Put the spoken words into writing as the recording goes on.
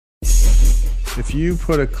If you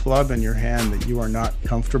put a club in your hand that you are not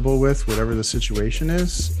comfortable with, whatever the situation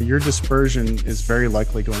is, your dispersion is very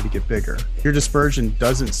likely going to get bigger. Your dispersion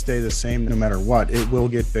doesn't stay the same no matter what. It will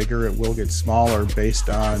get bigger, it will get smaller based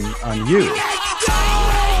on you.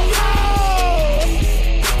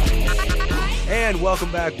 And welcome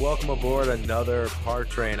back. Welcome aboard another Par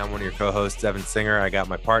Train. I'm one of your co-hosts, Evan Singer. I got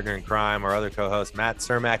my partner in crime, our other co-host, Matt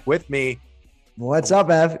Cermak, with me. What's up,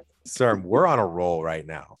 Ev? Sir, we're on a roll right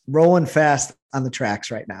now. Rolling fast on the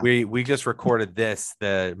tracks right now. We just recorded this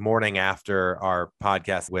the morning after our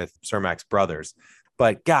podcast with Cermak's brothers.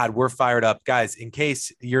 But God, we're fired up. Guys, in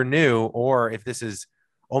case you're new, or if this is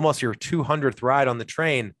almost your 200th ride on the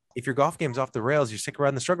train, if your golf game's off the rails, you're sick of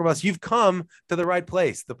riding the struggle bus, you've come to the right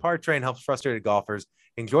place. The Par Train helps frustrated golfers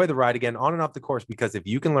enjoy the ride again on and off the course, because if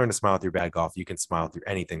you can learn to smile through bad golf, you can smile through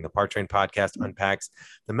anything. The Par Train podcast unpacks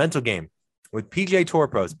the mental game with PGA Tour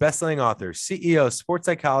pros, best-selling authors, CEOs, sports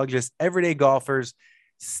psychologists, everyday golfers,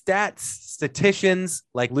 statisticians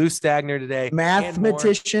like Lou Stagner today.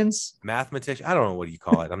 Mathematicians. Mathematician. I don't know what you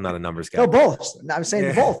call it. I'm not a numbers guy. No, both. I'm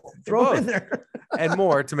saying both. Throw them in there. And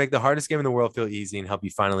more to make the hardest game in the world feel easy and help you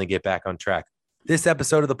finally get back on track. This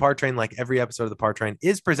episode of the Par Train, like every episode of the Par Train,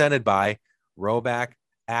 is presented by Rhoback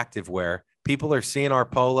Activewear. People are seeing our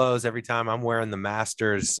polos every time. I'm wearing the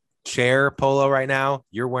Masters chair polo right now.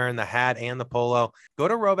 You're wearing the hat and the polo. Go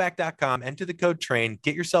to rhoback.com, enter the code TRAIN,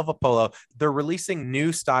 get yourself a polo. They're releasing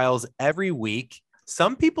new styles every week.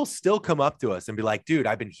 Some people still come up to us and be like, dude,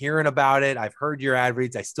 I've been hearing about it. I've heard your ad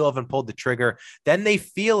reads. I still haven't pulled the trigger. Then they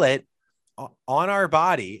feel it on our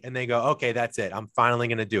body and they go, okay, that's it. I'm finally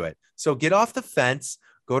going to do it. So get off the fence.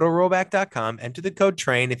 Go to rhoback.com, enter the code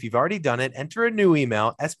TRAIN. If you've already done it, enter a new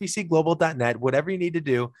email, sbcglobal.net, whatever you need to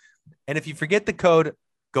do. And if you forget the code,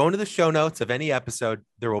 go into the show notes of any episode.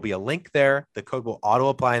 There will be a link there. The code will auto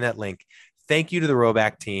apply in that link. Thank you to the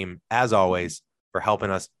Rhoback team, as always, for helping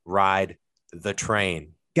us ride the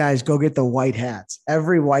train. Guys, go get the white hats.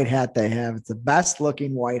 Every white hat they have, it's the best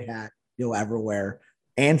looking white hat you'll ever wear,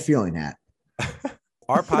 and feeling hat.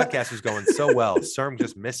 Our podcast was going so well. Serm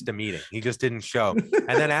just missed a meeting. He just didn't show. And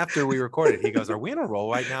then after we recorded, he goes, are we on a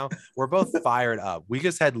roll right now? We're both fired up. We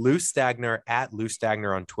just had Lou Stagner at Lou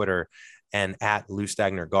Stagner on Twitter and at Lou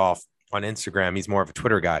Stagner Golf on Instagram. He's more of a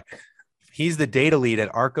Twitter guy. He's the data lead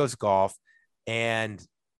at Arccos Golf and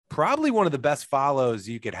probably one of the best follows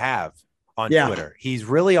you could have on Twitter. He's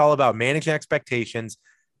really all about managing expectations,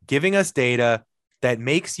 giving us data that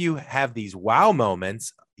makes you have these wow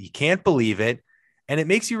moments. You can't believe it. And it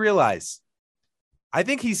makes you realize, I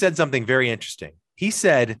think he said something very interesting. He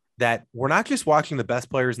said that we're not just watching the best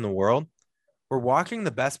players in the world. We're watching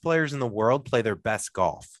the best players in the world play their best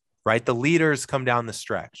golf. Right? The leaders come down the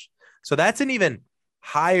stretch. So that's an even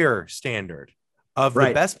higher standard of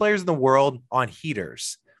the best players in the world on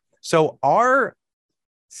heaters. So our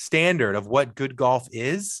standard of what good golf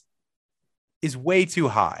is way too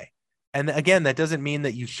high. And again, that doesn't mean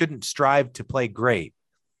that you shouldn't strive to play great.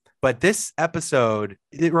 But this episode,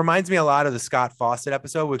 it reminds me a lot of the Scott Fawcett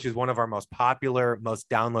episode, which is one of our most popular, most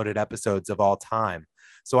downloaded episodes of all time.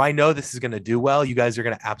 So I know this is going to do well. You guys are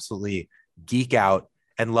going to absolutely geek out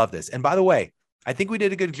and love this. And by the way, I think we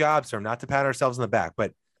did a good job, sir, not to pat ourselves on the back,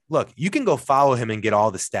 but look, you can go follow him and get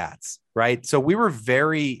all the stats, right? So we were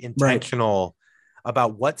very intentional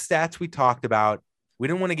about what stats we talked about. We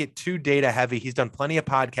didn't want to get too data heavy. He's done plenty of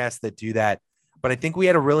podcasts that do that, but I think we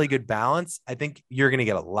had a really good balance. I think you're going to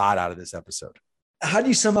get a lot out of this episode. How do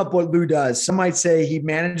you sum up what Lou does? Some might say he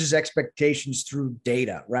manages expectations through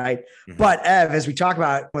data, right? Mm-hmm. But Ev, as we talk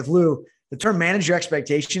about with Lou, the term manage your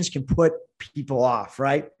expectations can put people off,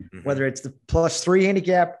 right? Mm-hmm. Whether it's the +3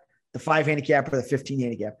 handicap, the 5 handicap, or the 15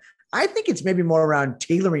 handicap. I think it's maybe more around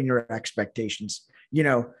tailoring your expectations,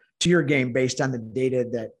 to your game based on the data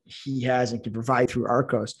that he has and can provide through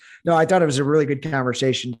Arccos. No, I thought it was a really good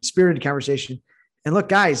conversation, spirited conversation. And look,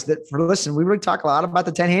 guys, we really talk a lot about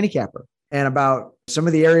the 10 handicapper and about some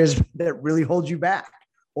of the areas that really hold you back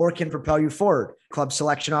or can propel you forward. Club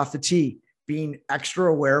selection off the tee, being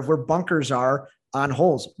extra aware of where bunkers are on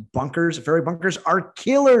holes. Bunkers are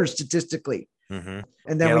killers statistically. Mm-hmm.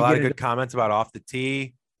 And then we had a lot of good comments about off the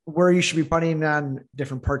tee, where you should be putting on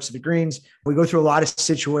different parts of the greens. We go through a lot of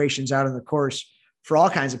situations out on the course for all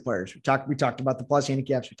kinds of players. We talked about the plus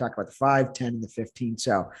handicaps. We talked about the 5, 10, and the 15.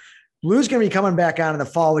 So Lou's going to be coming back on in the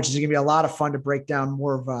fall, which is going to be a lot of fun to break down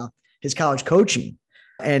more of his college coaching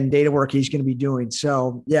and data work he's going to be doing.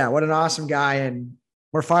 So yeah, what an awesome guy. And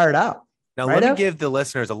we're fired up. Now, let me give the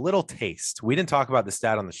listeners a little taste. We didn't talk about the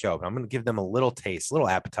stat on the show, but I'm going to give them a little taste, a little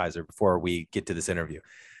appetizer before we get to this interview.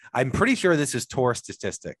 I'm pretty sure this is tour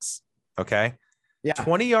statistics. Okay. Yeah.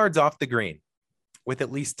 20 yards off the green. with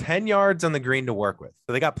at least 10 yards on the green to work with.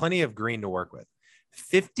 So they got plenty of green to work with.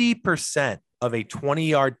 50% of a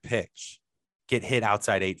 20-yard pitch get hit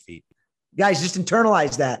outside 8 feet. Guys, just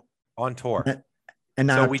internalize that. On tour. And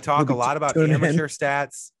so we talk a lot about amateur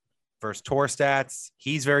stats versus tour stats.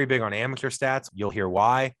 He's very big on amateur stats. You'll hear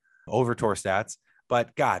why over tour stats.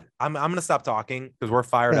 But God, I'm going to stop talking because we're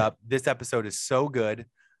fired up. This episode is so good.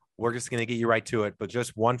 We're just going to get you right to it. But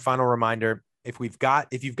just one final reminder, if you've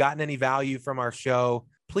gotten any value from our show,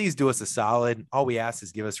 please do us a solid. All we ask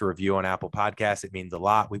is give us a review on Apple Podcasts. It means a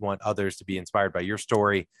lot. We want others to be inspired by your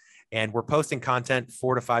story. And we're posting content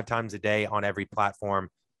 4 to 5 times a day on every platform.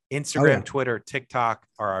 Instagram, Twitter, TikTok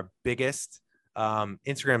are our biggest.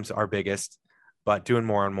 Instagram's our biggest, but doing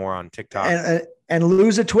more and more on TikTok. And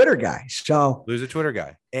Lou's a Twitter guy. So Lou's a Twitter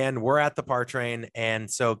guy. And we're at the Par Train.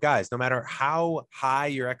 And so, guys, no matter how high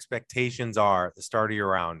your expectations are at the start of your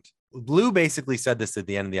round, Lou basically said this at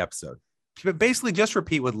the end of the episode. But basically, just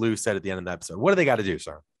repeat what Lou said at the end of the episode. What do they got to do,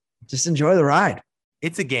 sir? Just enjoy the ride.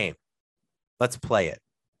 It's a game. Let's play it.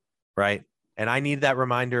 Right. And I need that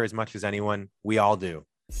reminder as much as anyone. We all do.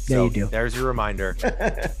 So you do. There's your reminder.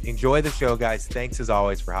 Enjoy the show, guys. Thanks as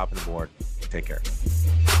always for hopping aboard. Take care.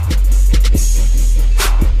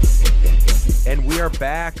 And we are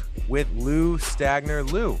back with Lou Stagner.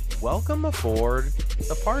 Lou, welcome aboard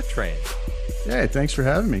the Par Train. Hey, thanks for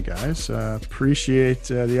having me, guys. Appreciate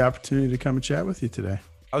the opportunity to come and chat with you today.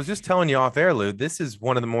 I was just telling you off air, Lou, this is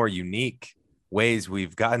one of the more unique ways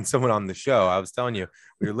we've gotten someone on the show. I was telling you,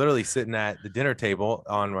 we were literally sitting at the dinner table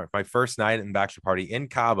on my first night in the bachelor party in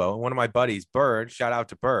Cabo. And one of my buddies, Bird, shout out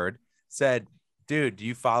to Bird, said, dude, do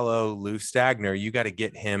you follow Lou Stagner? You got to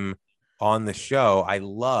get him on the show. I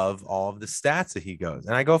love all of the stats that he goes.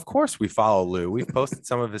 And I go, of course we follow Lou. We've posted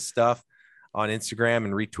some of his stuff on Instagram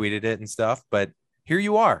and retweeted it and stuff. But here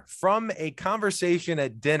you are from a conversation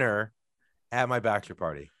at dinner at my bachelor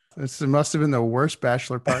party. This must have been the worst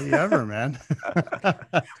bachelor party ever, man.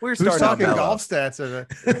 We're talking golf stats.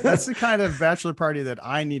 That's the kind of bachelor party that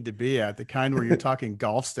I need to be at, the kind where you're talking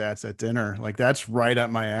golf stats at dinner. Like that's right up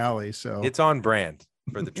my alley. So it's on brand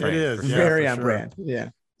for the train. It is very on brand. Yeah.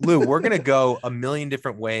 Lou, we're going to go a million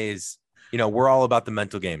different ways. You know, we're all about the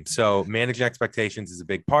mental game. So managing expectations is a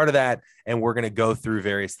big part of that. And we're going to go through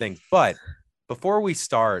various things. But before we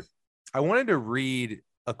start, I wanted to read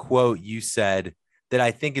a quote you said that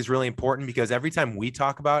I think is really important, because every time we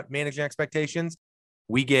talk about managing expectations,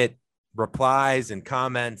 we get replies and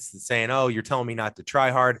comments saying, oh, you're telling me not to try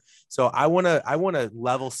hard. So I want to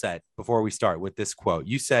level set before we start with this quote.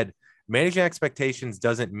 You said, managing expectations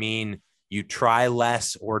doesn't mean you try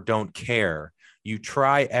less or don't care. You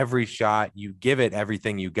try every shot, you give it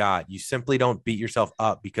everything you got. You simply don't beat yourself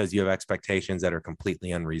up because you have expectations that are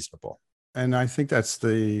completely unreasonable. And I think that's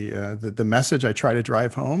the message I try to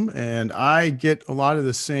drive home. And I get a lot of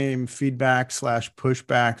the same feedback /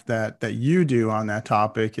 pushback that you do on that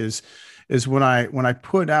topic is when I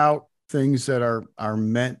put out things that are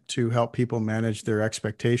meant to help people manage their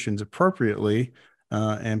expectations appropriately.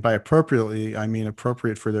 And by appropriately, I mean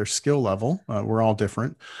appropriate for their skill level. We're all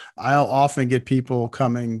different. I'll often get people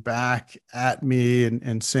coming back at me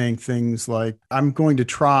and saying things like, I'm going to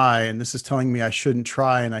try, and this is telling me I shouldn't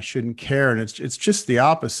try and I shouldn't care. And it's just the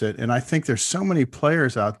opposite. And I think there's so many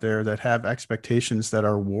players out there that have expectations that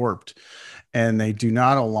are warped, and they do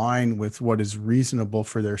not align with what is reasonable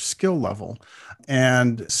for their skill level.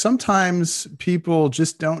 And sometimes people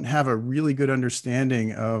just don't have a really good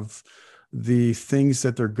understanding of the things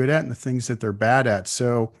that they're good at and the things that they're bad at.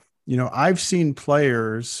 So, you know, I've seen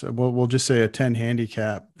players, we'll just say a 10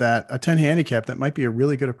 handicap that might be a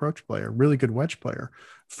really good approach player, really good wedge player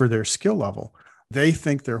for their skill level. They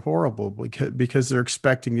think they're horrible because they're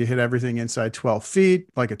expecting to hit everything inside 12 feet,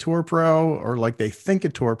 like a tour pro, or like they think a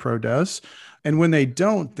tour pro does. And when they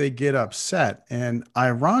don't, they get upset. And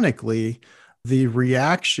ironically, the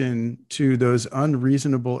reaction to those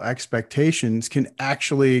unreasonable expectations can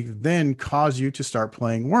actually then cause you to start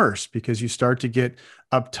playing worse, because you start to get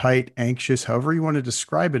uptight, anxious, however you want to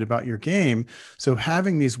describe it about your game. So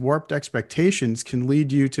having these warped expectations can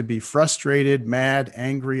lead you to be frustrated, mad,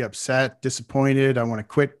 angry, upset, disappointed. I want to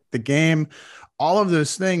quit the game. All of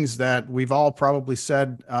those things that we've all probably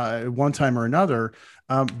said at one time or another,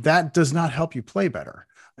 that does not help you play better.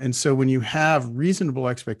 And so when you have reasonable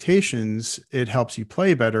expectations, it helps you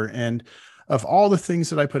play better. And of all the things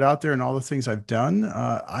that I put out there and all the things I've done,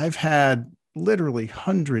 I've had literally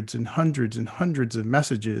hundreds and hundreds and hundreds of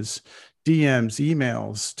messages, DMs,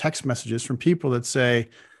 emails, text messages from people that say,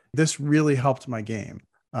 this really helped my game.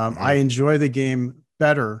 I enjoy the game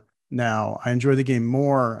better now. I enjoy the game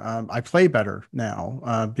more. I play better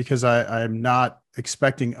now because I'm not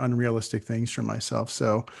expecting unrealistic things from myself.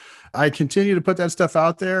 So I continue to put that stuff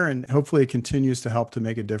out there, and hopefully it continues to help to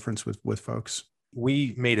make a difference with folks.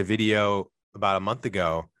 We made a video about a month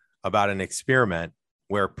ago about an experiment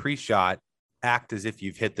where pre-shot, act as if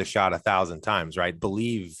you've hit the shot 1,000 times, right?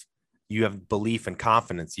 You have belief and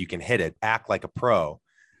confidence you can hit it, act like a pro,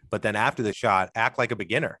 but then after the shot, act like a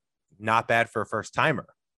beginner. Not bad for a first timer,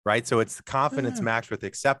 right? So it's the confidence matched with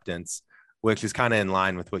acceptance, which is kind of in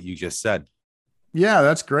line with what you just said. Yeah,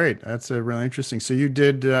 that's great. That's really interesting. So you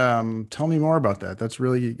did tell me more about that. That's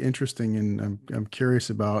really interesting, and I'm curious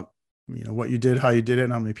about what you did, how you did it,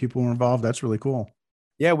 and how many people were involved. That's really cool.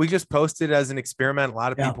 Yeah, we just posted as an experiment. A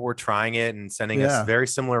lot of people were trying it and sending us very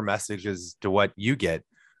similar messages to what you get,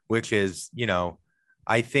 which is,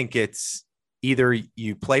 I think it's either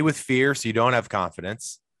you play with fear so you don't have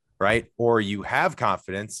confidence, right? Or you have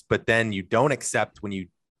confidence, but then you don't accept when you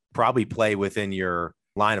probably play within your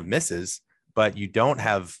line of misses, but you don't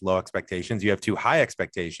have low expectations. You have too high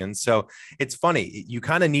expectations. So it's funny. You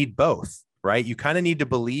kind of need both, right? You kind of need to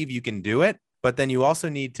believe you can do it, but then you also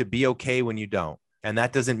need to be okay when you don't. And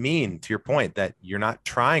that doesn't mean, to your point, that you're not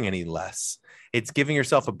trying any less. It's giving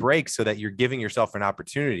yourself a break so that you're giving yourself an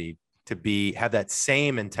opportunity to have that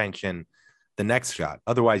same intention the next shot.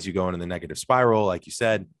 Otherwise, you go into the negative spiral, like you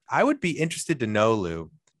said. I would be interested to know,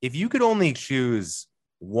 Lou, if you could only choose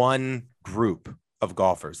one group of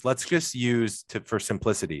golfers, let's just use for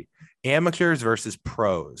simplicity, amateurs versus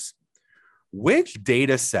pros. Which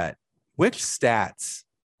data set, which stats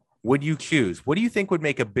would you choose? What do you think would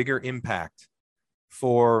make a bigger impact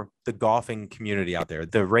for the golfing community out there,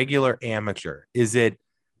 the regular amateur? Is it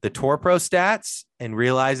the Tour Pro stats and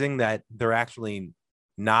realizing that they're actually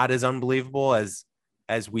not as unbelievable as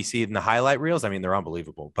we see in the highlight reels? I mean, they're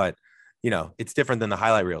unbelievable, but it's different than the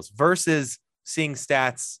highlight reels versus seeing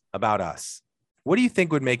stats about us. What do you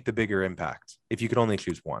think would make the bigger impact if you could only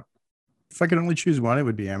choose one? If I could only choose one, it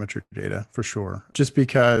would be amateur data for sure. Just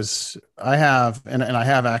because I have, and I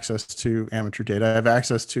have access to amateur data. I have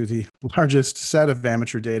access to the largest set of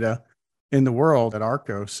amateur data in the world at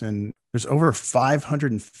Arccos. And there's over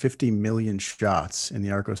 550 million shots in the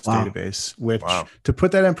Arccos database, which to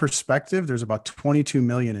put that in perspective, there's about 22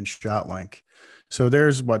 million in ShotLink. So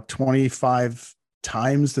there's 25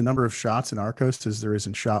 times the number of shots in Arccos as there is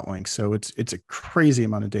in ShotLink. So it's a crazy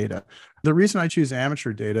amount of data. The reason I choose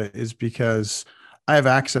amateur data is because I have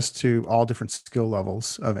access to all different skill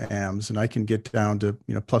levels of AMs, and I can get down to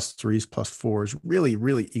 +3s, +4s, really,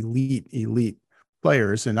 really elite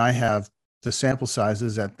players. And I have the sample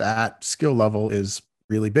sizes at that skill level is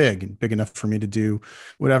really big and big enough for me to do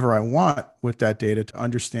whatever I want with that data to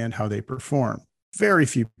understand how they perform. Very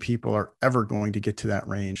few people are ever going to get to that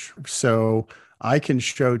range. So I can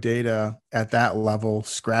show data at that level,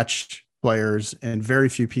 scratch players, and very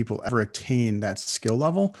few people ever attain that skill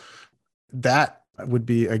level. That would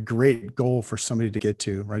be a great goal for somebody to get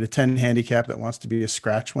to, right? A 10 handicap that wants to be a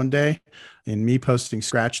scratch one day, and me posting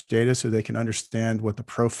scratch data so they can understand what the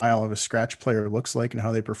profile of a scratch player looks like and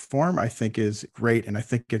how they perform, I think is great. And I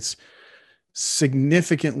think it's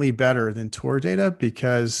significantly better than tour data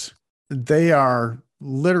because they are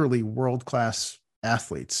literally world-class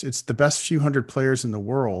athletes. It's the best few hundred players in the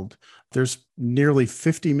world. There's nearly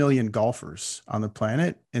 50 million golfers on the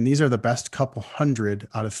planet, and these are the best couple hundred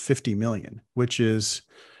out of 50 million, which is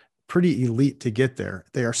pretty elite to get there.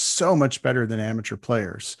 They are so much better than amateur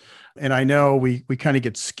players. And I know we kind of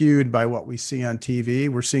get skewed by what we see on TV.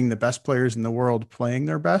 We're seeing the best players in the world playing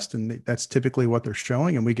their best, and that's typically what they're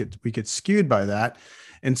showing, and we get skewed by that.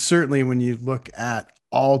 And certainly when you look at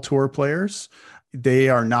all tour players, they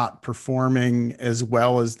are not performing as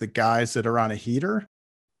well as the guys that are on a heater,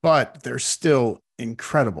 but they're still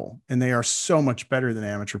incredible. And they are so much better than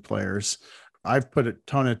amateur players. I've put a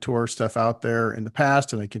ton of tour stuff out there in the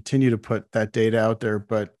past, and I continue to put that data out there,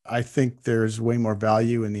 but I think there's way more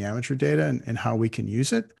value in the amateur data and how we can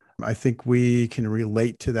use it. I think we can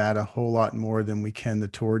relate to that a whole lot more than we can the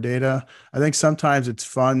tour data. I think sometimes it's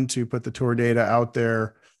fun to put the tour data out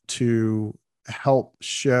there to help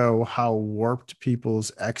show how warped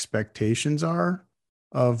people's expectations are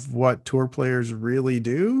of what tour players really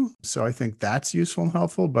do. So I think that's useful and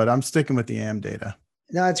helpful, but I'm sticking with the AM data.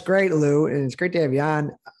 No, it's great, Lou. And it's great to have you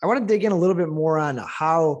on. I want to dig in a little bit more on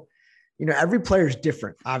how, every player is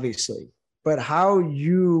different, obviously, but how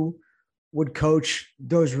you would coach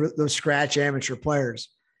those scratch amateur players.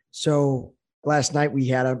 So last night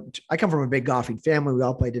I come from a big golfing family. We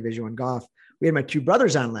all play Division I golf. We had my two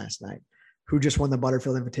brothers on last night who just won the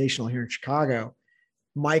Butterfield Invitational here in Chicago.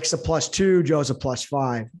 Mike's a +2, Joe's a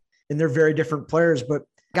 +5, and they're very different players. But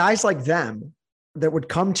Guys like them that would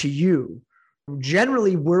come to you,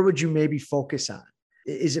 generally, where would you maybe focus on?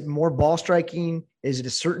 Is it more ball striking? Is it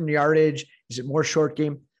a certain yardage? Is it more short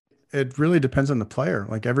game? It really depends on the player.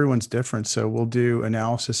 Like everyone's different. So we'll do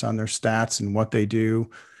analysis on their stats and what they do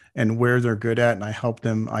and where they're good at. And I help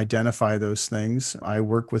them identify those things. I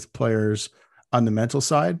work with players on the mental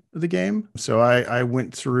side of the game. So I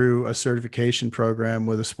went through a certification program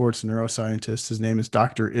with a sports neuroscientist. His name is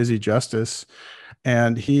Dr. Izzy Justice,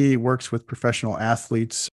 and he works with professional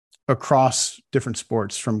athletes across different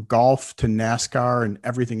sports, from golf to NASCAR and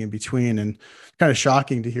everything in between. And kind of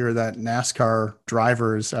shocking to hear that NASCAR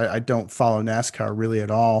drivers, I don't follow NASCAR really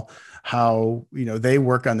at all, how, they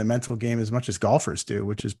work on the mental game as much as golfers do,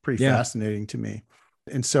 which is pretty fascinating to me.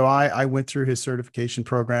 And so I went through his certification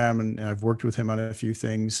program, and I've worked with him on a few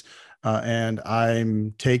things. And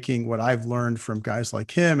I'm taking what I've learned from guys like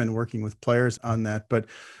him and working with players on that. But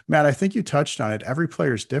Matt, I think you touched on it. Every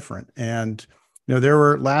player is different. And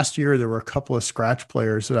last year, there were a couple of scratch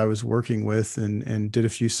players that I was working with and did a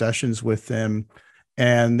few sessions with them.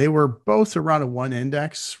 And they were both around a 1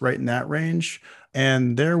 index, right in that range.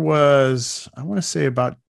 And there was, I want to say,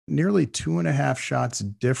 about nearly 2.5 shots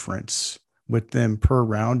difference with them per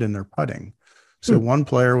round in their putting. So one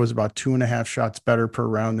player was about 2.5 shots better per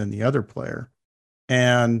round than the other player.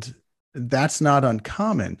 And that's not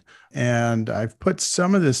uncommon. And I've put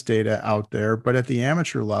some of this data out there, but at the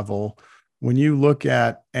amateur level, when you look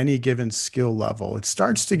at any given skill level, it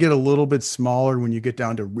starts to get a little bit smaller when you get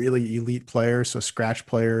down to really elite players, so scratch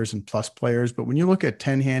players and plus players. But when you look at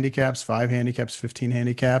 10 handicaps, 5 handicaps, 15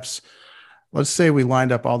 handicaps, let's say we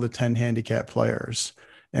lined up all the 10 handicap players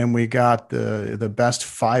and we got the best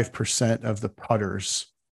 5% of the putters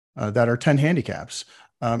that are 10 handicaps.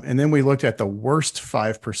 And then we looked at the worst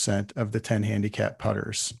 5% of the 10 handicap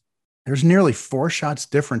putters. There's nearly 4 shots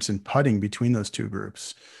difference in putting between those two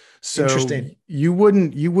groups. So you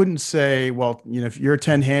wouldn't say, well, if you're a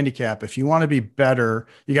 10 handicap, if you want to be better,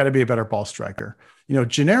 you got to be a better ball striker.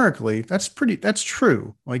 Generically, that's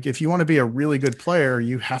true. Like if you want to be a really good player,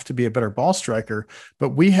 you have to be a better ball striker.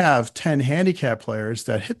 But we have 10 handicap players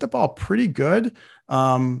that hit the ball pretty good.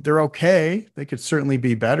 They're okay. They could certainly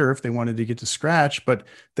be better if they wanted to get to scratch, but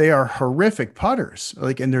they are horrific putters.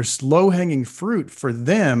 And there's low hanging fruit for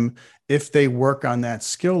them if they work on that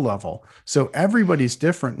skill level. So everybody's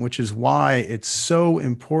different, which is why it's so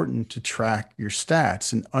important to track your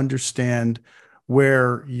stats and understand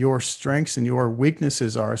where your strengths and your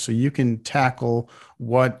weaknesses are so you can tackle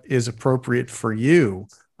what is appropriate for you.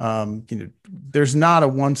 There's not a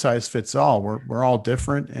one size fits all. We're all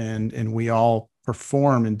different and we all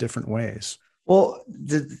perform in different ways. Well,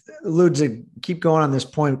 Lou, to keep going on this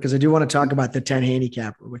point, because I do want to talk about the 10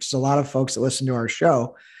 handicapper, which is a lot of folks that listen to our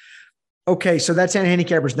show. Okay, so that 10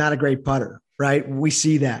 handicapper is not a great putter, right? We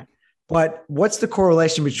see that. But what's the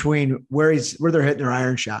correlation between where they're hitting their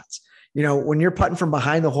iron shots? When you're putting from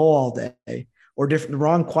behind the hole all day or the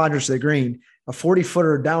wrong quadrants of the green, a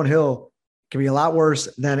 40-footer downhill can be a lot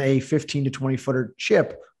worse than a 15 to 20-footer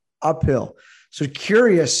chip uphill. So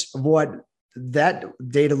curious of what that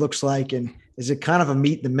data looks like, and is it kind of a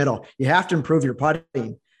meet in the middle? You have to improve your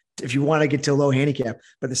putting if you want to get to a low handicap,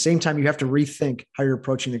 but at the same time, you have to rethink how you're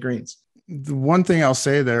approaching the greens. The one thing I'll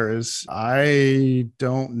say there is I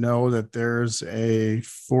don't know that there's a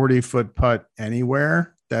 40-foot putt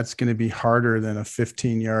anywhere that's going to be harder than a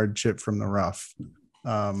 15-yard chip from the rough.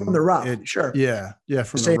 From the rough, sure. Yeah,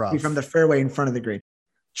 from the rough. From the fairway in front of the green.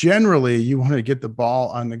 Generally, you want to get the ball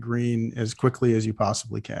on the green as quickly as you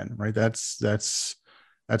possibly can, right? That's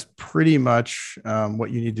pretty much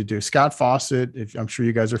what you need to do. Scott Fawcett, I'm sure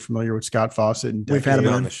you guys are familiar with Scott Fawcett. And we've had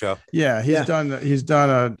him on the show. Yeah, he's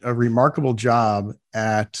done a remarkable job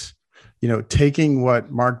at taking what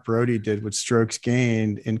Mark Brody did with strokes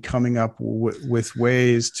gained and coming up with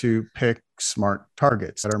ways to pick smart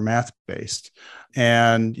targets that are math based.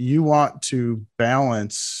 And you want to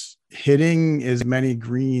balance hitting as many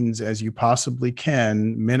greens as you possibly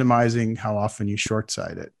can, minimizing how often you short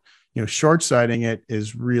side it. Short siding it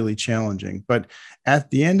is really challenging. But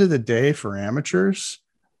at the end of the day, for amateurs,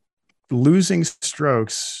 losing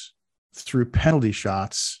strokes through penalty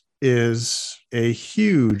shots is a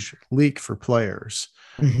huge leak for players.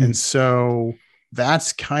 Mm-hmm. And so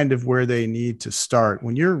that's kind of where they need to start.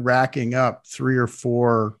 When you're racking up 3 or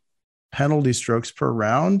 4 penalty strokes per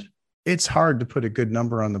round, it's hard to put a good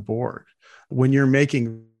number on the board. When you're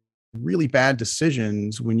making really bad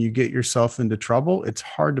decisions, when you get yourself into trouble, it's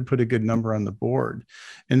hard to put a good number on the board.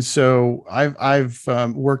 And so I've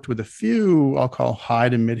worked with a few, I'll call high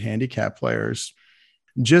to mid handicap players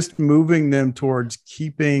just moving them towards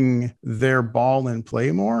keeping their ball in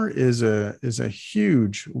play more is a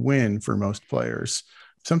huge win for most players.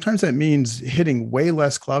 Sometimes that means hitting way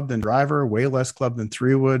less club than driver, way less club than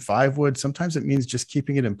 3-wood, 5-wood. Sometimes it means just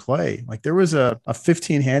keeping it in play. Like there was a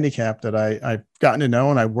 15 handicap that I've gotten to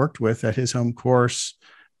know and I worked with at his home course.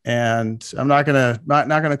 And I'm not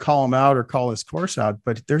gonna call him out or call his course out,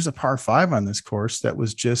 but there's a par 5 on this course that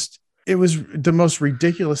was just, it was the most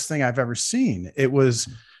ridiculous thing I've ever seen. It was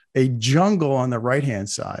a jungle on the right-hand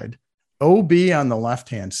side, OB on the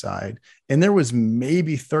left-hand side, and there was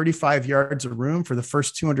maybe 35 yards of room for the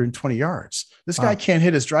first 220 yards. This guy can't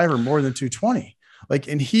hit his driver more than 220.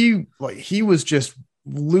 And he was just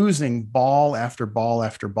losing ball after ball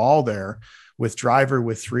after ball there with driver,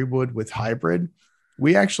 with 3-wood, with hybrid.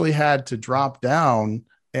 We actually had to drop down,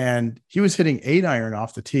 and he was hitting 8-iron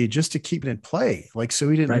off the tee just to keep it in play. So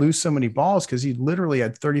he didn't lose so many balls because he literally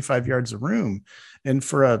had 35 yards of room. And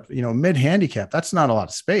for a, mid handicap, that's not a lot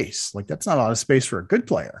of space. That's not a lot of space for a good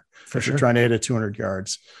player if you're trying to hit at 200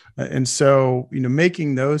 yards. And so,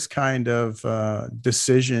 making those kind of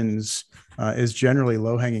decisions is generally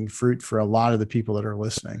low hanging fruit for a lot of the people that are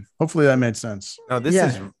listening. Hopefully that made sense. No,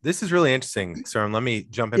 this is really interesting, sir. And let me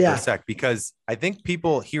jump in for a sec, because I think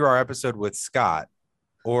people hear our episode with Scott,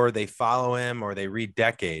 or they follow him, or they read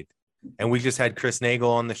Decade. And we just had Chris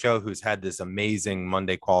Nagel on the show, who's had this amazing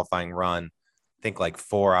Monday qualifying run. I think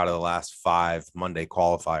 4 out of the last 5 Monday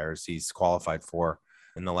qualifiers he's qualified for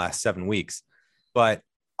in the last 7 weeks. But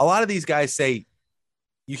a lot of these guys say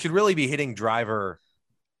you should really be hitting driver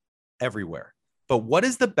everywhere. But what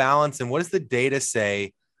is the balance and what does the data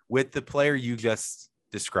say with the player you just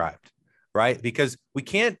described, right? Because we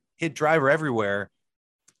can't hit driver everywhere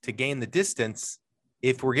to gain the distance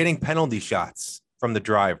if we're getting penalty shots from the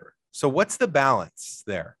driver. So what's the balance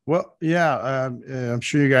there? Well, yeah, I'm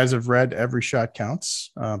sure you guys have read Every Shot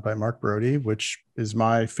Counts by Mark Brody, which is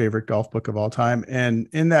my favorite golf book of all time. And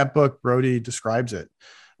in that book, Brody describes it.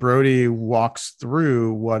 Brody walks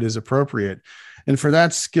through what is appropriate. And for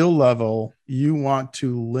that skill level, you want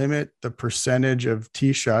to limit the percentage of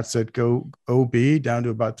tee shots that go OB down to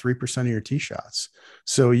about 3% of your tee shots.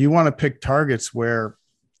 So you want to pick targets where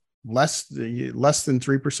less than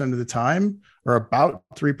 3% of the time, or about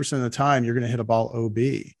 3% of the time, you're going to hit a ball OB.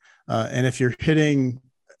 And if you're hitting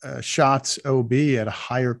shots OB at a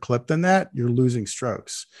higher clip than that, you're losing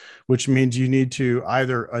strokes, which means you need to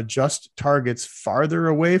either adjust targets farther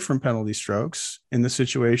away from penalty strokes in the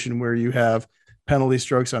situation where you have penalty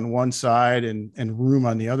strokes on one side and room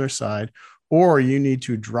on the other side, or you need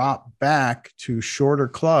to drop back to shorter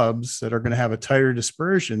clubs that are going to have a tighter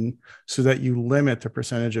dispersion so that you limit the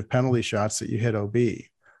percentage of penalty shots that you hit OB.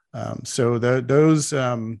 And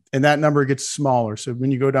that number gets smaller. So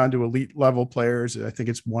when you go down to elite level players, I think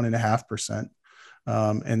it's 1.5%.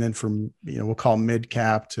 And then from, we'll call mid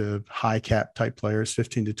cap to high cap type players,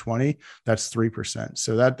 15 to 20, that's 3%.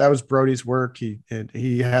 So that was Brody's work.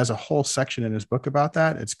 He has a whole section in his book about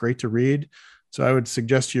that. It's great to read. So I would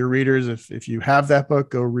suggest to your readers, if you have that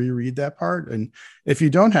book, go reread that part. And if you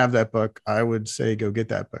don't have that book, I would say go get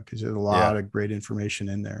that book, because there's a lot of great information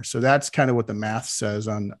in there. So that's kind of what the math says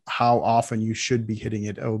on how often you should be hitting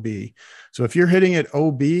it OB. So if you're hitting it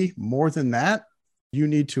OB more than that, you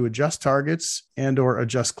need to adjust targets and or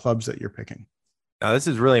adjust clubs that you're picking. Now, this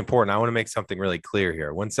is really important. I want to make something really clear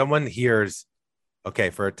here. When someone hears,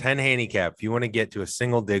 okay, for a 10 handicap, if you want to get to a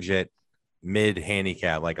single digit mid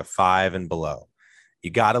handicap, like a 5 and below, you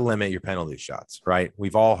got to limit your penalty shots, right?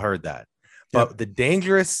 We've all heard that. But the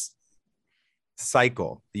dangerous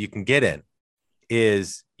cycle that you can get in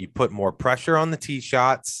is you put more pressure on the tee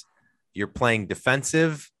shots, you're playing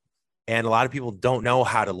defensive, and a lot of people don't know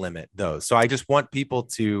how to limit those. So I just want people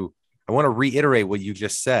I want to reiterate what you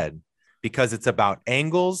just said, because it's about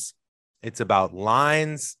angles, it's about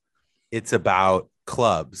lines, it's about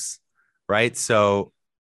clubs, right? So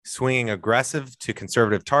swinging aggressive to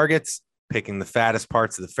conservative targets, picking the fattest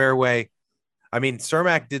parts of the fairway. I mean,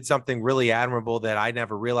 Cermak did something really admirable that I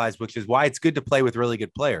never realized, which is why it's good to play with really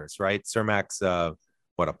good players, right? Cermak's a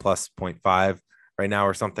plus 0.5 right now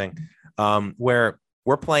or something, where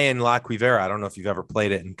we're playing La Quivera. I don't know if you've ever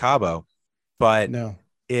played it in Cabo, but no,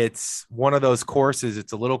 it's one of those courses.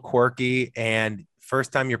 It's a little quirky, and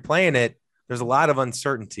first time you're playing it, there's a lot of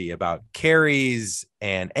uncertainty about carries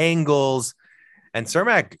and angles. And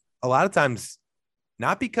Cermak, a lot of times,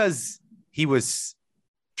 not because he was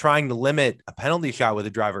trying to limit a penalty shot with a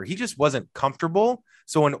driver, he just wasn't comfortable.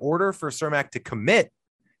 So in order for Cermak to commit,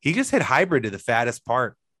 he just hit hybrid to the fattest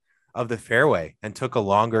part of the fairway and took a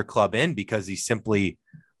longer club in because he simply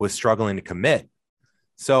was struggling to commit.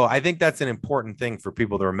 So I think that's an important thing for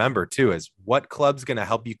people to remember too, is what club's going to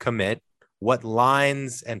help you commit, what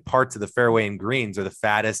lines and parts of the fairway and greens are the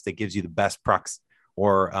fattest that gives you the best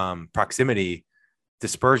proximity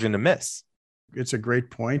dispersion to miss. It's a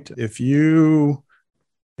great point. If you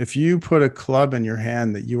put a club in your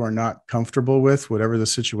hand that you are not comfortable with, whatever the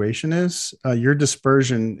situation is, your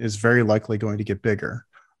dispersion is very likely going to get bigger.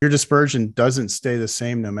 Your dispersion doesn't stay the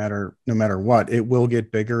same no matter what. It will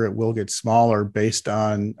get bigger. It will get smaller based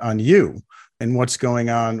on you and what's going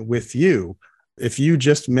on with you. If you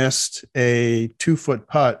just missed a 2-foot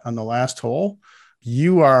putt on the last hole,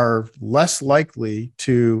 you are less likely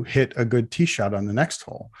to hit a good tee shot on the next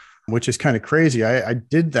hole, which is kind of crazy. I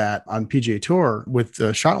did that on PGA Tour with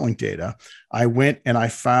the ShotLink data. I went and I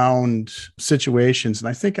found situations, and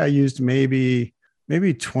I think I used maybe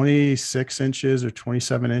 26 inches or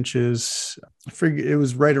 27 inches. I figured it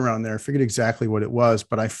was right around there. I forget exactly what it was,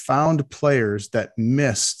 but I found players that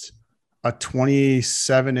missed a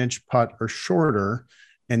 27-inch putt or shorter.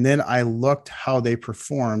 And then I looked how they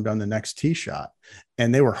performed on the next tee shot,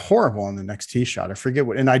 and they were horrible on the next tee shot. I forget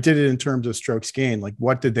what, and I did it in terms of strokes gained. Like,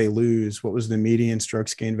 what did they lose? What was the median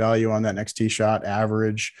strokes gain value on that next tee shot?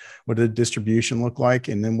 Average? What did the distribution look like?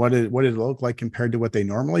 And then what did it look like compared to what they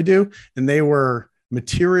normally do? And they were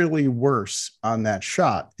materially worse on that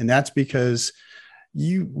shot. And that's because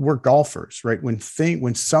we're golfers, right?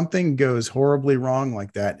 When something goes horribly wrong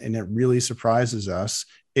like that, and it really surprises us,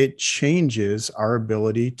 it changes our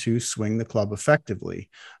ability to swing the club effectively.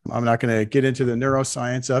 I'm not going to get into the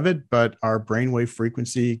neuroscience of it, but our brainwave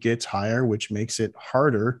frequency gets higher, which makes it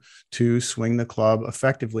harder to swing the club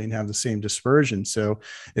effectively and have the same dispersion. So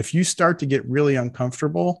if you start to get really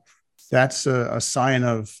uncomfortable, that's a sign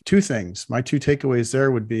of two things. My two takeaways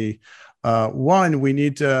there would be, one, we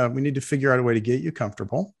need to figure out a way to get you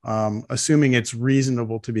comfortable, assuming it's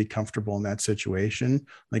reasonable to be comfortable in that situation.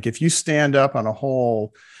 Like, if you stand up on a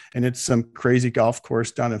hole and it's some crazy golf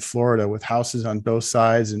course down in Florida with houses on both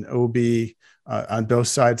sides and OB on both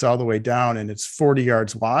sides all the way down, and it's 40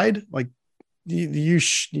 yards wide, like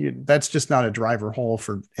that's just not a driver hole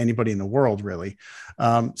for anybody in the world, really.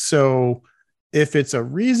 So if it's a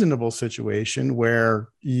reasonable situation where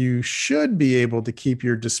you should be able to keep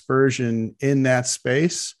your dispersion in that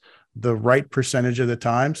space the right percentage of the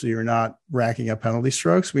time, so you're not racking up penalty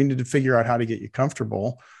strokes, we need to figure out how to get you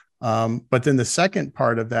comfortable. But then the second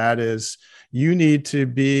part of that is you need to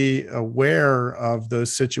be aware of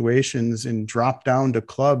those situations and drop down to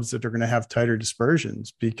clubs that are going to have tighter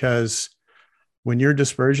dispersions, because when your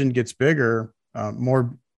dispersion gets bigger,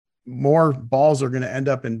 more balls are going to end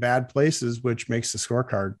up in bad places, which makes the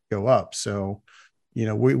scorecard go up. So,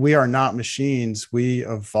 we are not machines. We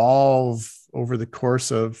evolve over the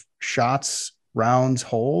course of shots, rounds,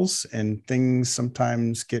 holes, and things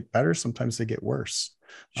sometimes get better. Sometimes they get worse.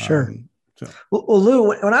 Sure. Well, Lou,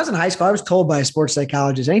 when I was in high school, I was told by a sports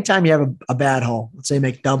psychologist, anytime you have a bad hole, let's say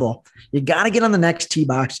make double, you got to get on the next tee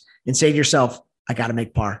box and say to yourself, I got to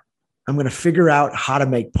make par. I'm going to figure out how to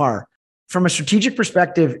make par. From a strategic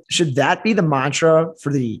perspective, should that be the mantra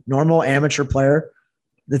for the normal amateur player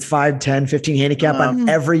that's 5, 10, 15 handicap on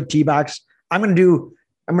every tee box? I'm going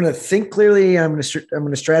to think clearly. I'm going to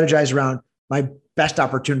strategize around my best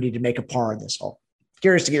opportunity to make a par on this hole.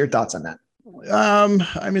 Curious to get your thoughts on that.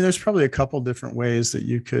 There's probably a couple different ways that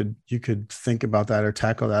you could think about that or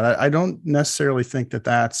tackle that. I don't necessarily think that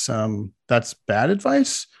that's bad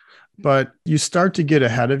advice. But you start to get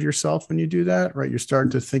ahead of yourself when you do that, right? You start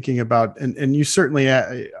to thinking about, and you certainly,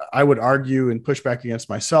 I would argue and push back against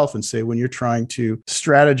myself and say, when you're trying to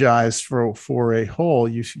strategize for a hole,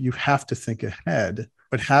 you have to think ahead.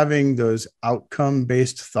 But having those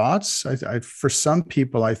outcome-based thoughts, for some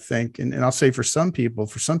people, I think, and I'll say for some people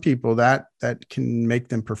that can make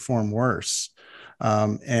them perform worse.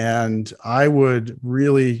 And I would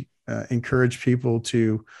really encourage people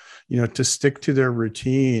to stick to their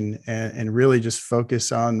routine and really just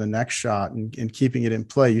focus on the next shot and keeping it in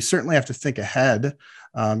play. You certainly have to think ahead.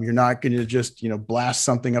 You're not going to just, blast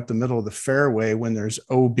something up the middle of the fairway when there's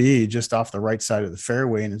OB just off the right side of the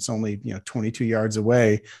fairway and it's only, 22 yards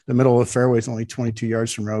away. The middle of the fairway is only 22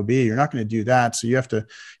 yards from OB. You're not going to do that. So you have to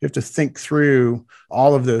think through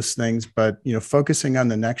all of those things, but, focusing on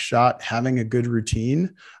the next shot, having a good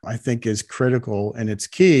routine, I think is critical and it's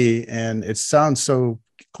key. And it sounds so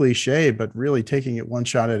cliche, but really taking it one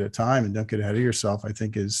shot at a time and don't get ahead of yourself, I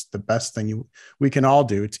think is the best thing we can all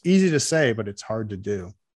do. It's easy to say, but it's hard to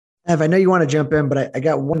do. Ev, I know you want to jump in, but I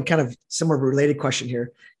got one kind of similar related question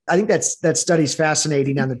here. I think that study's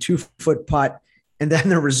fascinating on the 2-foot putt and then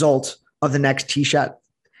the result of the next tee shot.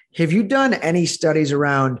 Have you done any studies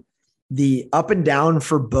around the up and down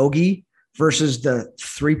for bogey versus the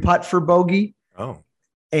 3-putt for bogey. Oh,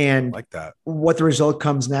 and like that. What the result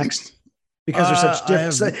comes next, because there's such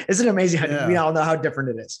difference. Isn't it amazing how we all know how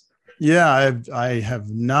different it is? Yeah, I have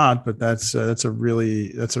not, but that's a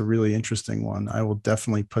really interesting one. I will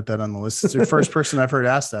definitely put that on the list. It's the first person I've heard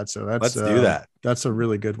ask that, so let's do that. That's a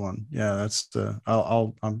really good one. Yeah, that's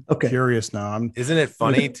I'm curious now. Isn't it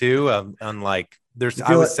funny too? Unlike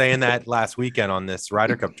I was saying that last weekend on this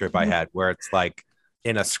Ryder Cup trip I had, where it's like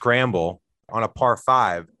in a scramble on a par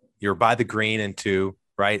 5, you're by the green in 2,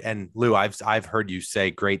 right? And Lou, I've heard you say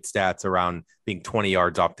great stats around being 20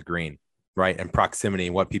 yards off the green. Right. And proximity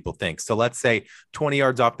and what people think. So let's say 20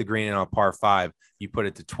 yards off the green and on a par 5, you put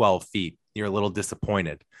it to 12 feet. You're a little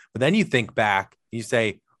disappointed. But then you think back, you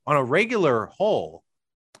say on a regular hole,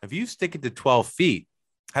 if you stick it to 12 feet,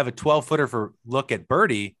 have a 12-footer for look at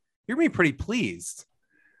birdie, you're going to be pretty pleased.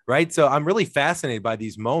 Right. So I'm really fascinated by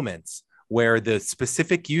these moments where the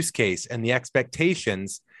specific use case and the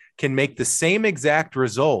expectations can make the same exact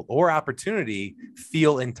result or opportunity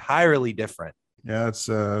feel entirely different. Yeah, it's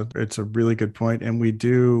a really good point. And we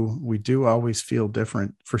do always feel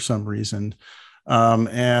different for some reason.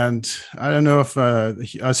 And I don't know if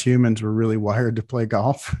us humans were really wired to play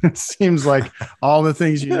golf. It seems like all the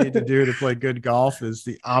things you need to do to play good golf is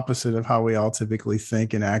the opposite of how we all typically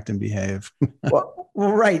think and act and behave. well,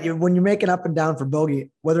 right. When you make it up and down for bogey,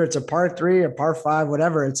 whether it's a par 3 or par 5,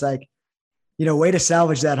 whatever, it's like, way to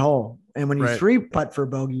salvage that hole. And when you 3-putt for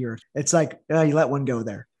bogey, it's like, you let one go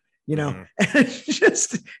there. And it's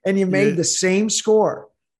just, and you made the same score,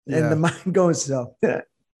 and the mind goes, so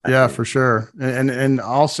yeah, for sure. And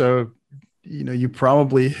also, you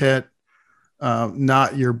probably hit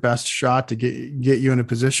not your best shot to get you in a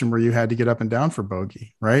position where you had to get up and down for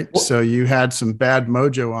bogey. Right. Well, so you had some bad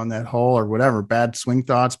mojo on that hole or whatever, bad swing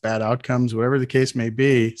thoughts, bad outcomes, whatever the case may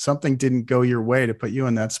be. Something didn't go your way to put you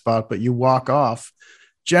in that spot, but you walk off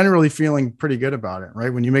generally feeling pretty good about it,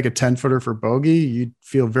 right? When you make a 10-footer for bogey, you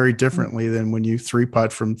feel very differently than when you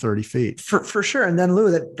 3-putt from 30 feet. For sure. And then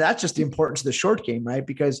Lou, that's just the importance of the short game, right?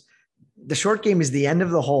 Because the short game is the end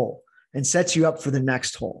of the hole and sets you up for the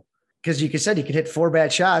next hole. Because you could hit 4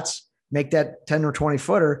 bad shots, make that 10 or 20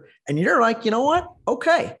 footer. And you're like, you know what?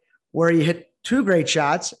 Okay. Where you hit 2 great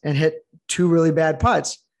shots and hit 2 really bad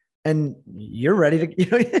putts, and you're ready to,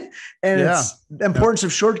 it's the importance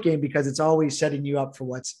of short game because it's always setting you up for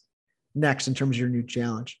what's next in terms of your new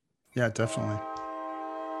challenge. Yeah, definitely.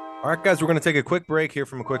 All right, guys, we're going to take a quick break here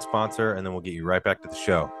from a quick sponsor, and then we'll get you right back to the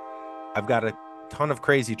show. I've got a ton of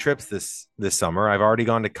crazy trips this summer. I've already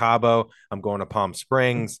gone to Cabo. I'm going to Palm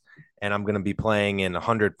Springs, and I'm going to be playing in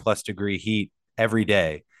 100+ degree heat every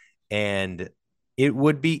day. And it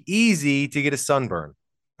would be easy to get a sunburn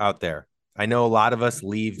out there. I know a lot of us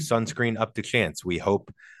leave sunscreen up to chance. We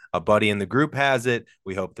hope a buddy in the group has it.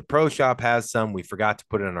 We hope the pro shop has some. We forgot to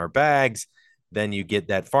put it in our bags. Then you get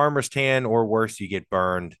that farmer's tan, or worse, you get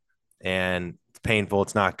burned, and it's painful.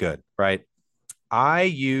 It's not good, right? I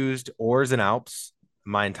used Oars and Alps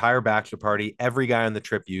my entire bachelor party. Every guy on the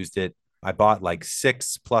trip used it. I bought like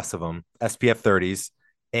 6+ of them, SPF 30s,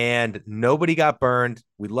 and nobody got burned.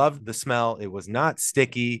 We loved the smell. It was not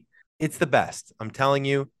sticky. It's the best. I'm telling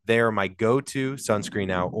you, they are my go-to sunscreen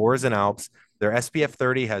now, Oars and Alps. Their SPF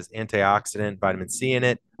 30 has antioxidant vitamin C in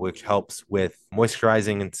it, which helps with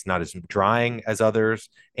moisturizing. It's not as drying as others.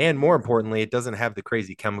 And more importantly, it doesn't have the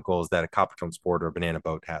crazy chemicals that a Coppertone Sport or a Banana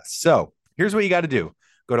Boat has. So here's what you got to do.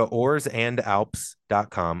 Go to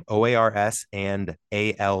oarsandalps.com, OARS and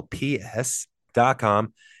ALPS.com.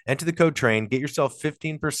 Enter the code TRAIN. Get yourself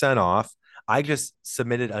 15% off. I just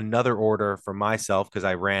submitted another order for myself because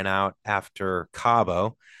I ran out after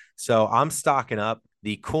Cabo. So I'm stocking up.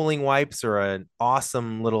 The cooling wipes are an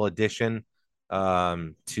awesome little addition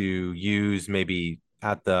to use maybe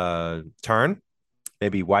at the turn.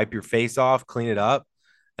 Maybe wipe your face off, clean it up,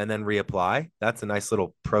 and then reapply. That's a nice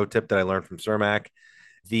little pro tip that I learned from Cermak.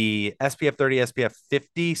 The SPF 30, SPF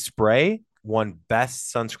 50 spray won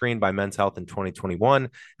best sunscreen by Men's Health in 2021.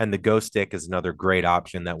 And the Go Stick is another great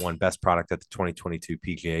option that won best product at the 2022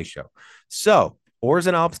 PGA show. So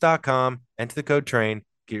oarsandalps.com, enter the code TRAIN,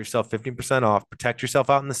 get yourself 15% off, protect yourself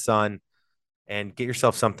out in the sun, and get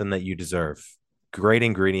yourself something that you deserve. Great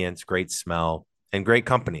ingredients, great smell, and great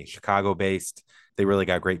company, Chicago-based. They really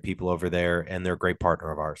got great people over there, and they're a great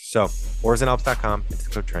partner of ours. So oarsandalps.com, enter the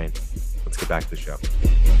code TRAIN. Let's get back to the show.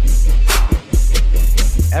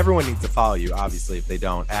 Everyone needs to follow you, obviously, if they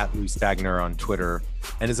don't, at Lou Stagner on Twitter.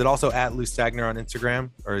 And is it also at Lou Stagner on Instagram,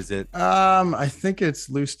 or is it? I think it's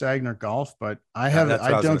Lou Stagner Golf, but I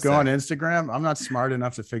don't go on Instagram. I'm not smart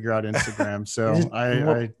enough to figure out Instagram. So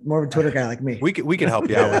more of a Twitter guy like me. We can help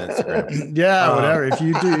you out with Instagram. Yeah, whatever. If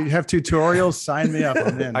you have tutorials, sign me up.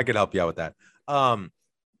 I'm in. I could help you out with that.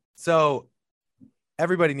 So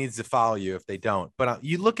everybody needs to follow you if they don't, but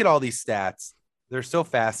you look at all these stats, they're so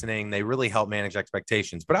fascinating. They really help manage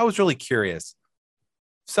expectations, but I was really curious.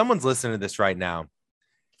 If someone's listening to this right now,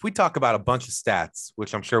 if we talk about a bunch of stats,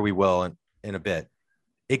 which I'm sure we will in a bit,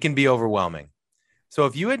 it can be overwhelming. So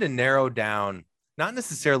if you had to narrow down, not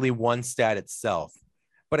necessarily one stat itself,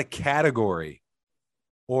 but a category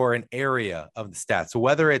or an area of the stats. So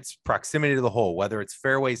whether it's proximity to the hole, whether it's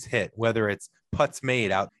fairways hit, whether it's putts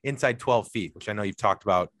made out inside 12 feet, which I know you've talked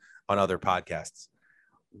about on other podcasts.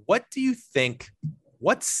 What do you think,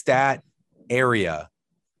 what stat area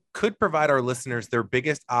could provide our listeners their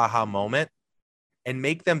biggest aha moment and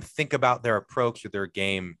make them think about their approach to their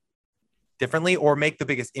game differently, or make the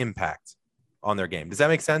biggest impact on their game? Does that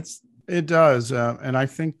make sense? It does. And I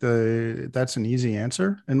think that's an easy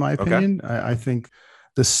answer, in my opinion. Okay. I think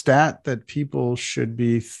the stat that people should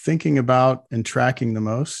be thinking about and tracking the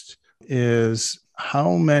most is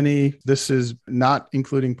how many, this is not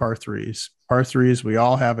including par threes. Par threes, we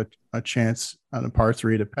all have a chance on a par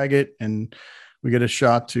three to peg it, and we get a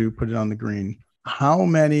shot to put it on the green. How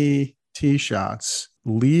many tee shots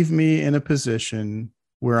leave me in a position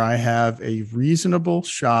where I have a reasonable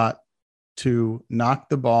shot to knock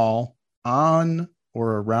the ball on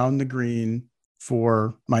or around the green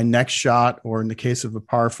for my next shot, or in the case of a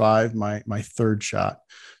par five, my third shot?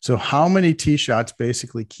 So how many tee shots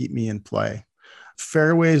basically keep me in play?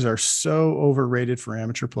 Fairways are so overrated for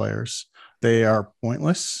amateur players. They are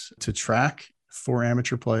pointless to track for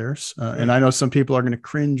amateur players. And I know some people are going to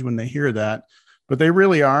cringe when they hear that, but they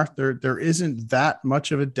really are. There isn't that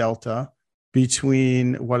much of a delta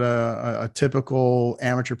between what a typical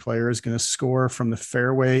amateur player is going to score from the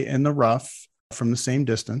fairway and the rough from the same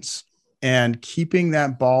distance. And keeping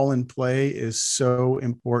that ball in play is so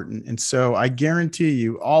important. And so I guarantee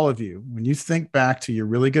you, all of you, when you think back to your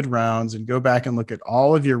really good rounds and go back and look at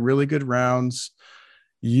all of your really good rounds,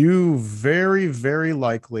 you very, very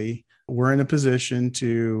likely were in a position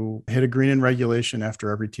to hit a green in regulation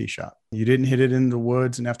after every tee shot. You didn't hit it in the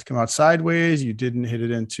woods and have to come out sideways. You didn't hit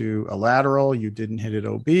it into a lateral. You didn't hit it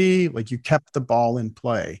OB. Like, you kept the ball in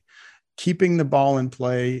play. Keeping the ball in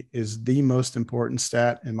play is the most important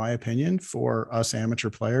stat, in my opinion, for us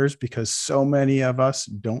amateur players, because so many of us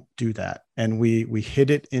don't do that. And we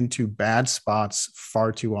hit it into bad spots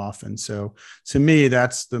far too often. So to me,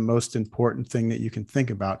 that's the most important thing that you can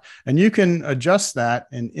think about. And you can adjust that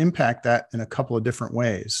and impact that in a couple of different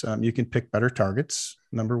ways. You can pick better targets,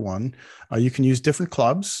 number one. You can use different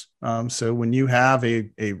clubs. So when you have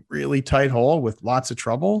a really tight hole with lots of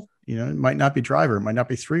trouble, it might not be driver, it might not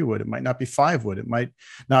be 3-wood, it might not be 5-wood, it might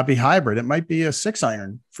not be hybrid, it might be a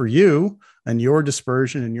 6-iron for you and your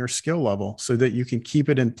dispersion and your skill level, so that you can keep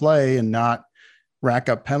it in play and not rack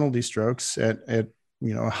up penalty strokes at a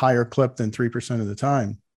higher clip than 3% of the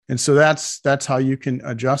time. And so that's how you can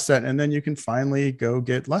adjust that. And then you can finally go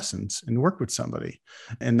get lessons and work with somebody.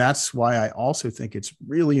 And that's why I also think it's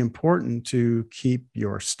really important to keep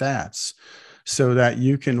your stats, so that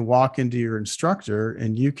you can walk into your instructor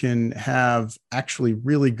and you can have actually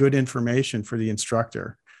really good information for the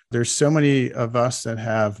instructor. There's so many of us that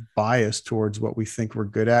have bias towards what we think we're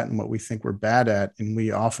good at and what we think we're bad at, and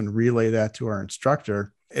we often relay that to our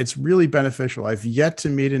instructor. It's really beneficial. I've yet to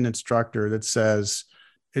meet an instructor that says,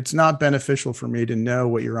 it's not beneficial for me to know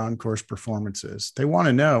what your on-course performance is. They want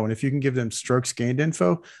to know. And if you can give them strokes gained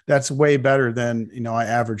info, that's way better than, I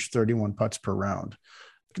average 31 putts per round.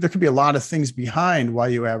 There could be a lot of things behind why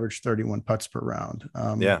you average 31 putts per round.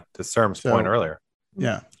 To Serm's point earlier.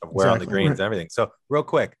 Yeah. Of where on the greens and everything. So real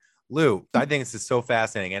quick, Lou, I think this is so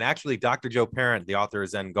fascinating. And actually, Dr. Joe Parent, the author of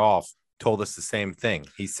Zen Golf, told us the same thing.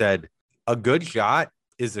 He said, a good shot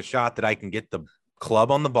is a shot that I can get the club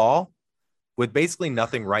on the ball with basically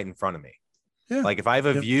nothing right in front of me. Yeah. Like, if I have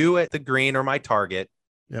a view at the green or my target,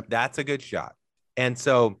 that's a good shot. And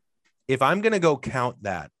so if I'm going to go count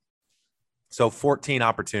that, so 14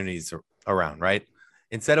 opportunities around, right?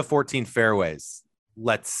 Instead of 14 fairways,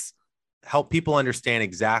 let's help people understand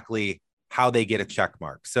exactly how they get a check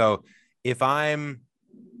mark. So if I'm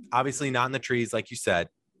obviously not in the trees, like you said,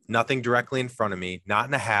 nothing directly in front of me, not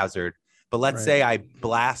in a hazard, but let's say I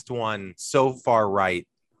blast one so far right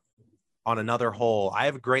on another hole, I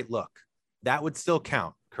have a great look. That would still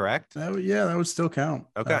count. correct? That would still count.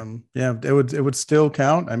 Okay. Yeah, it would still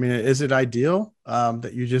count. I mean, is it ideal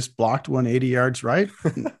that you just blocked 180 yards right?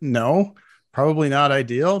 No, probably not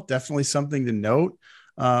ideal. Definitely something to note.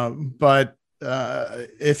 But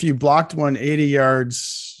if you blocked 180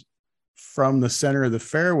 yards from the center of the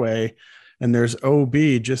fairway and there's OB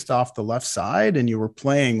just off the left side and you were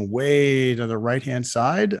playing way to the right-hand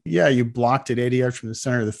side, yeah, you blocked it 80 yards from the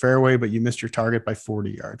center of the fairway, but you missed your target by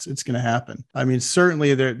 40 yards. It's going to happen. I mean,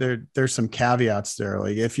 certainly there's some caveats there.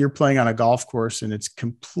 Like if you're playing on a golf course and it's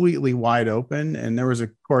completely wide open, and there was a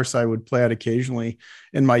course I would play at occasionally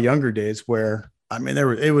in my younger days where, I mean,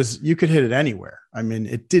 you could hit it anywhere. I mean,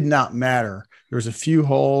 it did not matter. There was a few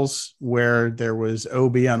holes where there was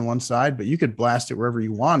OB on one side, but you could blast it wherever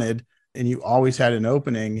you wanted, and you always had an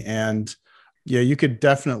opening. And yeah, you could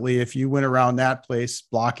definitely, if you went around that place,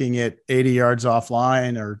 blocking it 80 yards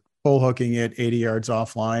offline or pull hooking it 80 yards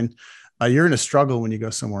offline, you're going to struggle when you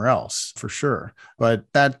go somewhere else for sure. But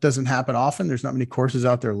that doesn't happen often. There's not many courses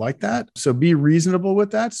out there like that. So be reasonable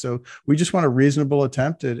with that. So we just want a reasonable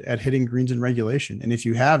attempt at hitting greens in regulation. And if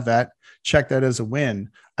you have that, check that as a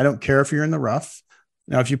win. I don't care if you're in the rough.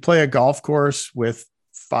 Now, if you play a golf course with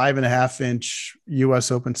 5.5-inch US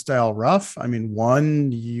Open style rough, I mean,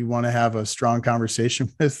 one, you want to have a strong conversation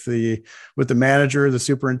with the manager, the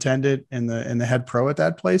superintendent, and the head pro at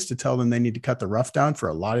that place to tell them they need to cut the rough down for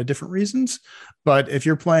a lot of different reasons. But if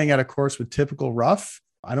you're playing at a course with typical rough,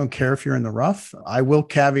 I don't care if you're in the rough. I will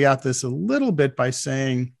caveat this a little bit by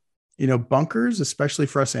saying, bunkers, especially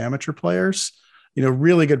for us amateur players,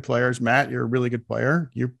 really good players. Matt, you're a really good player.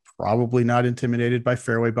 You're probably not intimidated by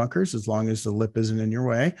fairway bunkers as long as the lip isn't in your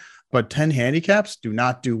way. But 10 handicaps do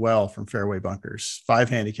not do well from fairway bunkers. 5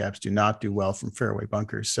 handicaps do not do well from fairway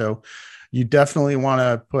bunkers. So you definitely want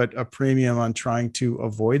to put a premium on trying to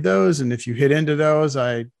avoid those. And if you hit into those,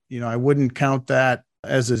 I wouldn't count that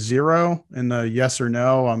as a 0 in the yes or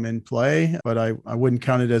no, I'm in play, but I wouldn't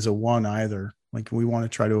count it as a 1 either. Like we want to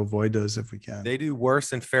try to avoid those if we can. They do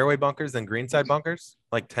worse in fairway bunkers than greenside bunkers,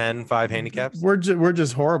 like 10, 5 handicaps. We're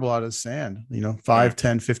just horrible out of the sand. 5,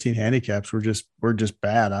 10, 15 handicaps. We're just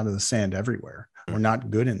bad out of the sand everywhere. We're not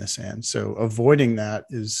good in the sand. So avoiding that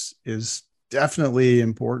is definitely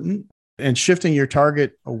important. And shifting your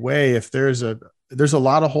target away, if there's a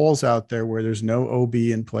lot of holes out there where there's no OB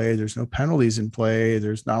in play, there's no penalties in play,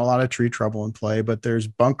 there's not a lot of tree trouble in play, but there's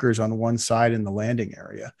bunkers on one side in the landing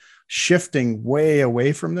area. Shifting way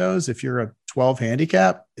away from those, if you're a 12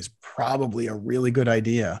 handicap, is probably a really good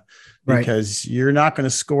idea, because you're not going to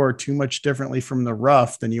score too much differently from the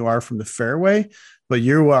rough than you are from the fairway, but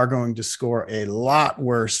you are going to score a lot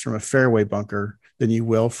worse from a fairway bunker than you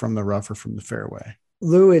will from the rough or from the fairway.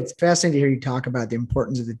 Lou, it's fascinating to hear you talk about the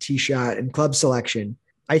importance of the tee shot and club selection.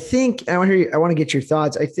 I think I want to get your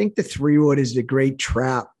thoughts. I think the 3-wood is a great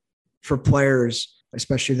trap for players,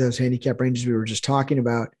 especially those handicap ranges we were just talking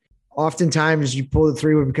about. Oftentimes you pull the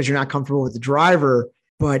 3-wood because you're not comfortable with the driver,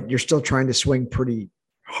 but you're still trying to swing pretty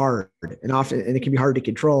hard, and it can be hard to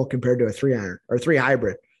control compared to a 3-iron or 3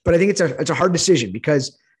 hybrid. But I think it's a hard decision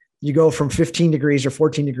because you go from 15 degrees or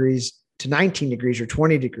 14 degrees to 19 degrees or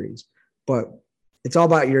 20 degrees, but it's all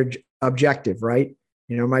about your objective, right?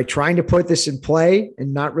 Am I trying to put this in play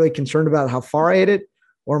and not really concerned about how far I hit it?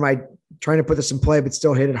 Or am I trying to put this in play, but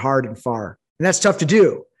still hit it hard and far? And that's tough to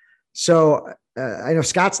do. So I know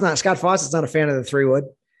Scott Fawcett's not a fan of the 3-wood.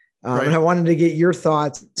 And I wanted to get your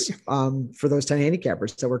thoughts for those 10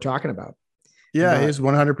 handicappers that we're talking about. Yeah, he's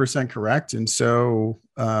 100% correct. And so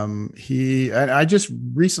I just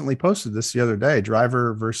recently posted this the other day,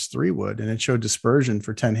 driver versus 3-wood, and it showed dispersion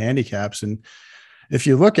for 10 handicaps. And if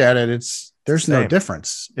you look at it, there's no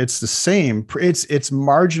difference. It's the same. It's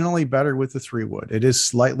marginally better with the 3-wood. It is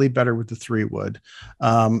slightly better with the 3-wood,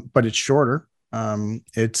 but it's shorter.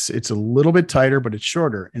 It's a little bit tighter, but it's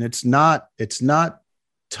shorter, and it's not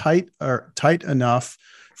tight enough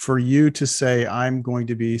for you to say, I'm going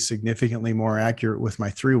to be significantly more accurate with my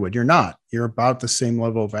 3-wood. You're not. You're about the same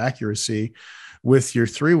level of accuracy with your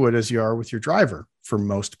 3-wood as you are with your driver for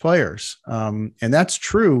most players. And that's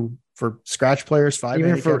true for scratch players, 5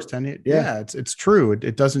 handicaps, 10. Yeah, it's true.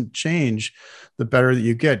 It doesn't change the better that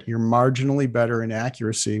you get. You're marginally better in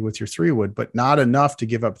accuracy with your 3-wood, but not enough to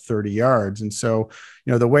give up 30 yards. And so,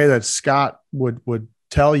 the way that Scott would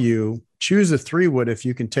tell you, choose a 3-wood if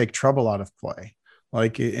you can take trouble out of play.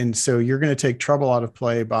 And so you're going to take trouble out of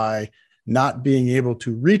play by not being able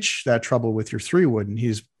to reach that trouble with your 3-wood. And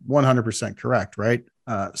he's 100% correct. Right.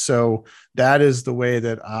 So that is the way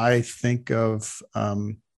that I think of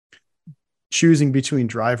choosing between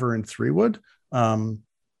driver and 3-wood.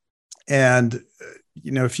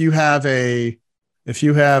 If you have a If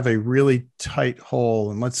you have a really tight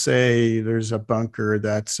hole, and let's say there's a bunker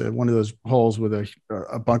that's one of those holes with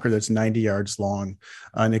a bunker that's 90 yards long,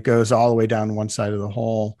 and it goes all the way down one side of the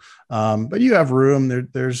hole, but you have room,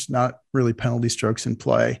 there's not really penalty strokes in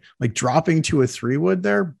play. Like dropping to a 3-wood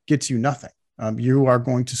there gets you nothing. You are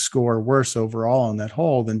going to score worse overall on that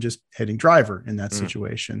hole than just hitting driver in that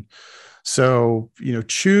situation. So,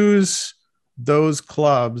 choose those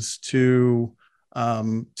clubs to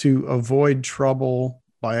avoid trouble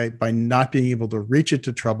by not being able to reach it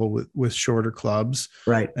to trouble with shorter clubs.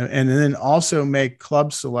 Right. And then also make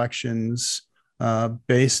club selections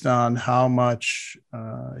based on how much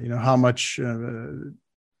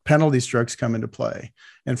penalty strokes come into play.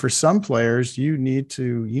 And for some players, you need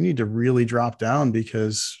to really drop down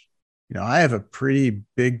because, I have a pretty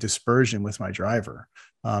big dispersion with my driver.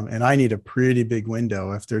 And I need a pretty big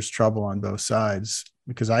window if there's trouble on both sides,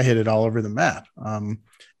 because I hit it all over the map. And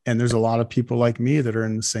there's a lot of people like me that are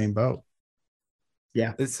in the same boat.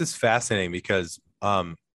 Yeah. This is fascinating because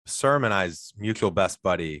Serm and I's mutual best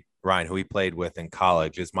buddy, Ryan, who we played with in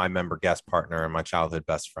college, is my member guest partner and my childhood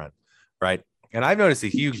best friend. Right. And I've noticed a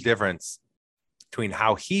huge difference between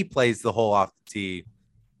how he plays the hole off the tee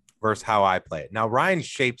versus how I play it. Now, Ryan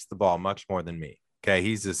shapes the ball much more than me. Okay.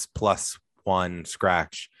 He's this +1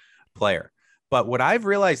 scratch player. But what I've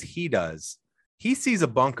realized he does, he sees a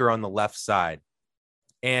bunker on the left side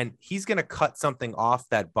and he's going to cut something off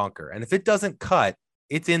that bunker. And if it doesn't cut,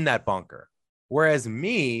 it's in that bunker. Whereas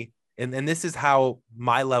me, and this is how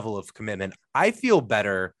my level of commitment, I feel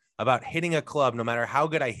better about hitting a club, no matter how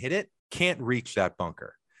good I hit it, can't reach that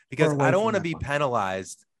bunker, because I don't want to be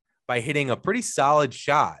penalized by hitting a pretty solid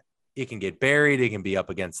shot. It can get buried. It can be up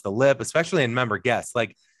against the lip, especially in member guests.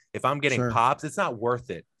 Like if I'm getting pops, it's not worth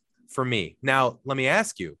it for me. Now, let me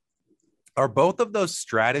ask you, are both of those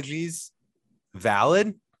strategies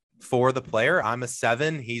valid for the player? I'm a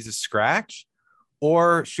 7, he's a scratch,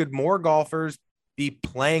 or should more golfers be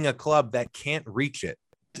playing a club that can't reach it?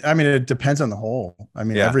 I mean, it depends on the hole. I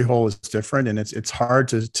mean, every hole is different, and it's hard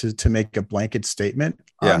to make a blanket statement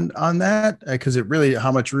on that, because it really,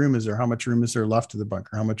 how much room is there? How much room is there left of the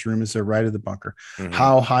bunker? How much room is there right of the bunker?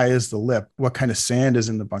 How high is the lip? What kind of sand is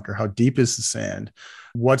in the bunker? How deep is the sand?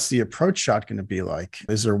 What's the approach shot going to be like?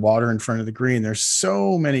 Is there water in front of the green? There's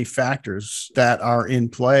so many factors that are in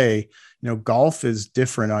play. Golf is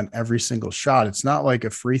different on every single shot. It's not like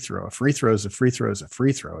a free throw. A free throw is a free throw is a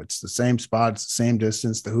free throw. It's the same spot. It's the same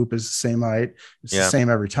distance. The hoop is the same height. It's the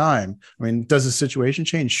same every time. I mean, does the situation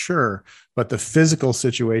change? Sure. But the physical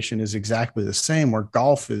situation is exactly the same, where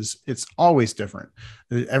golf it's always different.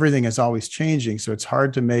 Everything is always changing. So it's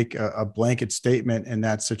hard to make a blanket statement in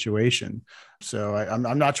that situation. So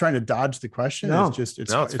I'm not trying to dodge the question. No. It's just,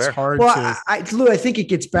 it's hard. Well, Lou, I think it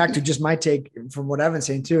gets back to just my take from what Evan's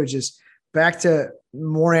saying too. It's just back to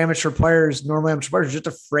more amateur players, normal amateur players are just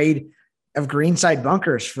afraid of greenside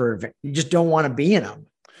bunkers you just don't want to be in them,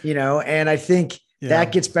 And I think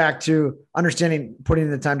that gets back to understanding, putting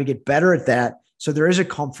in the time to get better at that. So there is a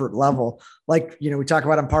comfort level. Like, we talk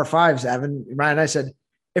about on par 5s, Evan, Ryan, and I said,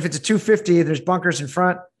 if it's a 250, there's bunkers in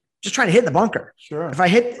front, just trying to hit in the bunker. Sure. If I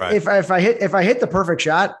hit the perfect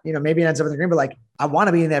shot, maybe it ends up in the green, but like, I want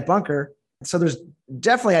to be in that bunker. So there's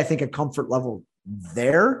definitely, I think, a comfort level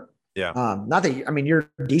there. Yeah. Not that, you're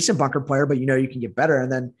a decent bunker player, but you can get better. And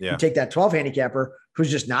then you take that 12 handicapper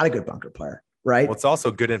who's just not a good bunker player. Right. Well, it's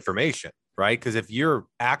also good information, right? Because if you're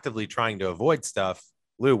actively trying to avoid stuff,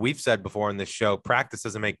 Lou, we've said before in this show, practice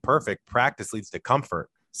doesn't make perfect. Practice leads to comfort.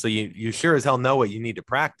 So you sure as hell know what you need to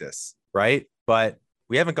practice. Right. But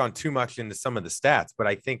we haven't gone too much into some of the stats, but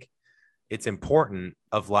I think it's important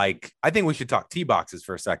I think we should talk tee boxes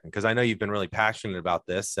for a second, because I know you've been really passionate about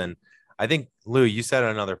this. And I think, Lou, you said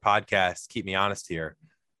on another podcast, keep me honest here,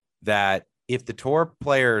 that if the tour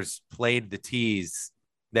players played the tees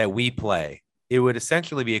that we play, it would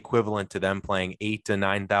essentially be equivalent to them playing 8,000 to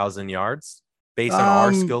 9,000 yards based on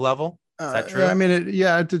our skill level. Is that true? I mean,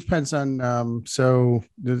 it depends on, so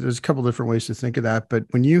there's a couple different ways to think of that. But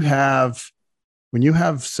when you have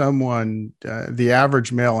someone, the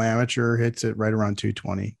average male amateur hits it right around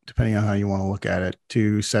 220, depending on how you want to look at it,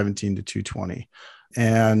 217 to 220.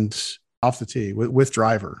 And off the tee with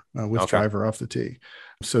driver, driver off the tee.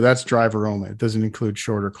 So that's driver only. It doesn't include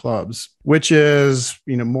shorter clubs, which is,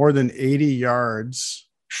 more than 80 yards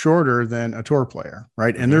shorter than a tour player,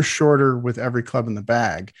 right? And they're shorter with every club in the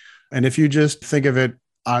bag. And if you just think of it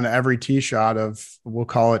on every tee shot of, we'll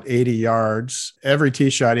call it 80 yards, every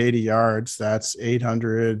tee shot, 80 yards, that's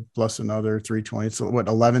 800 plus another 320. So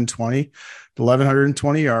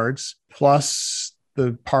 1120 yards plus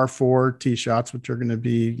the par 4 tee shots, which are going to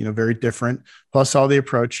be, very different, plus all the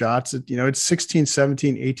approach shots. It's 16,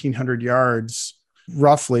 17, 1800 yards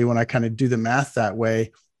roughly when I kind of do the math that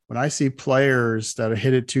way. When I see players that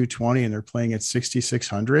hit at 220 and they're playing at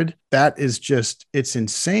 6,600, that is just, it's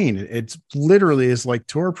insane. It's literally is like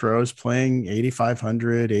tour pros playing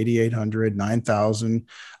 8,500, 8,800, 9,000.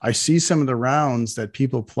 I see some of the rounds that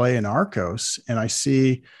people play in Arccos, and I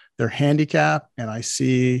see their handicap and I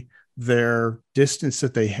see their distance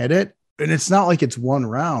that they hit it. And it's not like it's one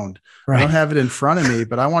round. Right. I don't have it in front of me,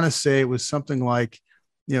 but I want to say it was something like,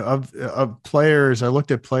 of players, I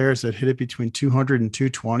looked at players that hit it between 200 and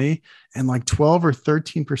 220, and like 12 or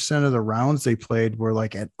 13% of the rounds they played were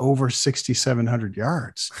like at over 6,700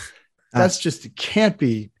 yards. That's just, it can't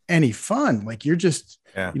be any fun. Like you're just,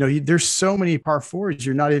 there's so many par 4s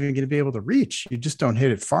you're not even going to be able to reach. You just don't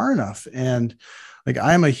hit it far enough. And like,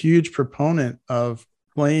 I'm a huge proponent of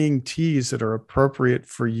playing tees that are appropriate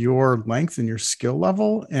for your length and your skill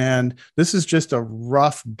level. And this is just a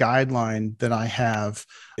rough guideline that I have.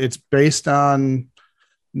 It's based on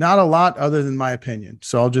not a lot other than my opinion.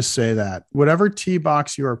 So I'll just say that whatever tee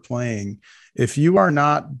box you are playing, if you are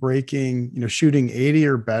not breaking, shooting 80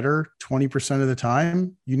 or better 20% of the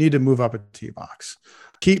time, you need to move up a tee box.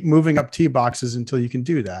 Keep moving up tee boxes until you can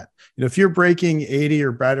do that. If you're breaking 80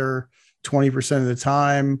 or better 20% of the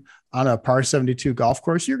time on a par 72 golf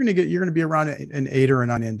course, you're going to be around an 8 or a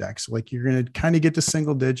 9 index. Like you're going to kind of get to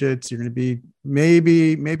single digits. You're going to be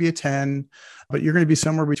maybe a 10, but you're going to be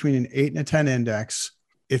somewhere between an 8 and a 10 index.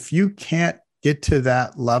 If you can't get to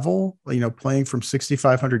that level, playing from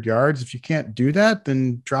 6,500 yards, if you can't do that,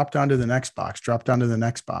 then drop down to the next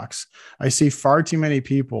box. I see far too many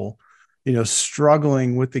people,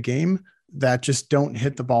 struggling with the game that just don't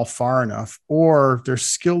hit the ball far enough, or their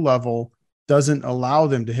skill level doesn't allow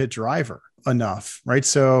them to hit driver enough, right?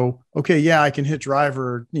 So, okay, yeah, I can hit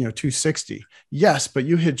driver, 260. Yes, but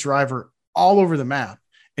you hit driver all over the map,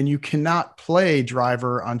 and you cannot play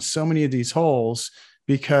driver on so many of these holes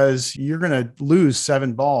because you're going to lose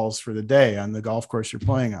 7 balls for the day on the golf course you're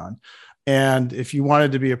playing on. And if you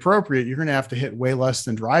wanted to be appropriate, you're going to have to hit way less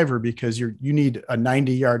than driver because you need a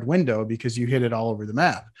 90-yard window because you hit it all over the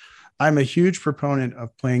map. I'm a huge proponent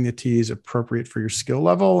of playing the tees appropriate for your skill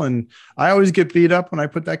level. And I always get beat up when I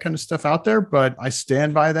put that kind of stuff out there, but I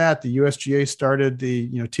stand by that. The USGA started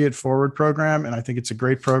the, Tee It Forward program, and I think it's a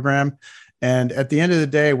great program. And at the end of the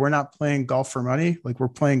day, we're not playing golf for money. Like we're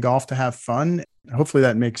playing golf to have fun. Hopefully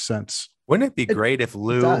that makes sense. Wouldn't it be great if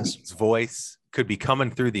Lou's voice could be coming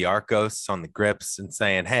through the Arccos on the grips and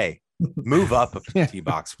saying, hey, move up a tee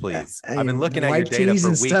box, please. I've been looking at your data for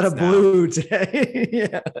weeks instead of blue today.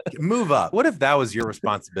 Yeah. Move up. What if that was your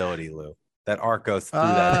responsibility, Lou? That Arccos threw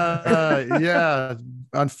that. Yeah.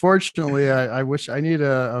 Unfortunately, I wish I need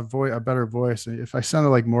a better voice. If I sounded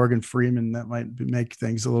like Morgan Freeman, that might make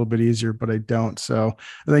things a little bit easier, but I don't. So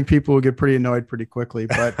I think people will get pretty annoyed pretty quickly.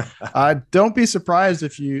 But don't be surprised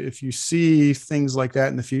if you see things like that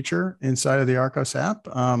in the future inside of the Arccos app,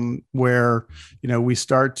 where we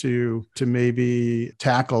start to maybe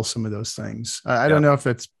tackle some of those things. I don't know if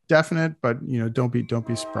it's definite, but don't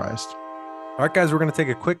be surprised. All right, guys, we're going to take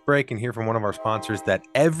a quick break and hear from one of our sponsors that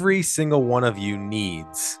every single one of you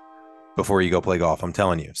needs before you go play golf. I'm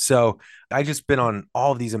telling you. So I just been on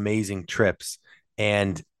all of these amazing trips,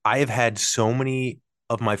 and I have had so many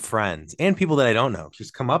of my friends and people that I don't know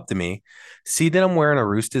just come up to me, see that I'm wearing a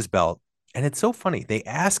Roostes belt. And it's so funny. They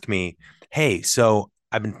ask me, hey, so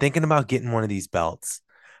I've been thinking about getting one of these belts,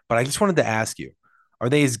 but I just wanted to ask you, are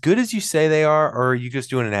they as good as you say they are, or are you just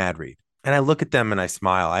doing an ad read? And I look at them and I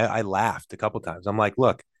smile. I laughed a couple of times. I'm like,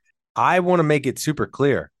 look, I want to make it super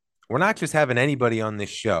clear. We're not just having anybody on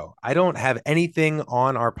this show. I don't have anything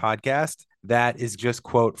on our podcast that is just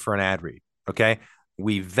quote for an ad read. Okay.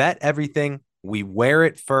 We vet everything. We wear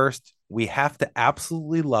it first. We have to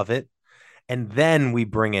absolutely love it. And then we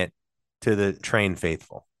bring it to the trained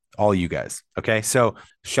faithful, all you guys. Okay. So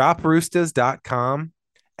shoproostes.com,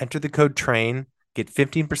 enter the code TRAIN, get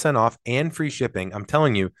 15% off and free shipping. I'm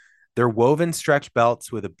telling you, they're woven stretch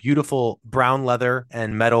belts with a beautiful brown leather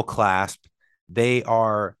and metal clasp. They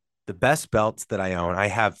are the best belts that I own. I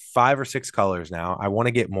have 5 or 6 colors now. I want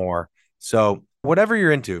to get more. So whatever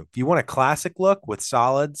you're into, if you want a classic look with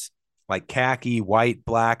solids like khaki, white,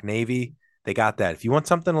 black, navy, they got that. If you want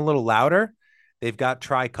something a little louder, they've got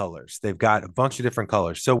tricolors. They've got a bunch of different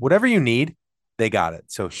colors. So whatever you need, they got it.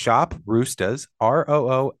 So shop Roostes,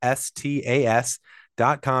 ROOSTAS.com,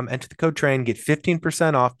 enter the code TRAIN, get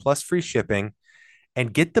 15% off plus free shipping,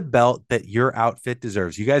 and get the belt that your outfit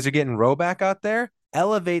deserves. You guys are getting Rhoback out there.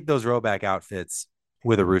 Elevate those Rhoback outfits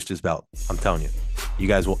with a Roostes belt. I'm telling you, you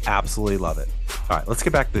guys will absolutely love it. All right, let's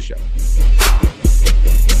get back to the show.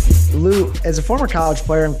 Lou, as a former college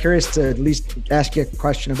player, I'm curious to at least ask you a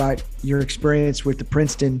question about your experience with the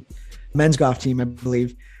Princeton men's golf team, I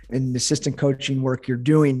believe, and assistant coaching work you're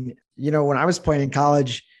doing. You know, when I was playing in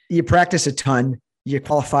college, you practice a ton, you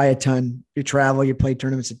qualify a ton, you travel, you play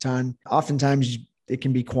tournaments a ton. Oftentimes it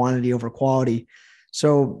can be quantity over quality.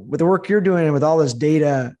 So with the work you're doing and with all this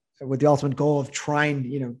data, with the ultimate goal of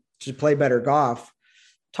trying, to play better golf,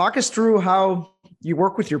 talk us through how you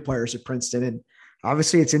work with your players at Princeton. And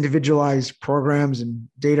obviously it's individualized programs and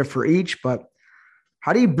data for each, but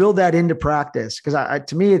how do you build that into practice? Because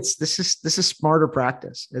to me, this is smarter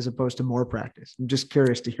practice as opposed to more practice. I'm just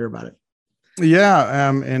curious to hear about it.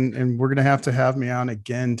 Yeah. And we're going to have me on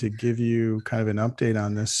again to give you kind of an update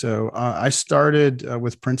on this. So I started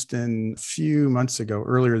with Princeton a few months ago,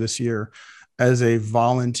 earlier this year, as a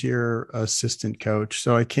volunteer assistant coach.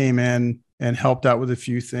 So I came in and helped out with a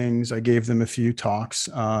few things. I gave them a few talks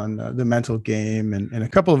on the mental game and a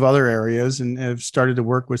couple of other areas, and have started to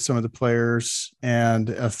work with some of the players. And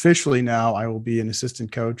officially now I will be an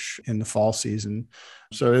assistant coach in the fall season.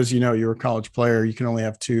 So as you know, you're a college player, you can only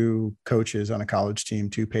have 2 coaches on a college team,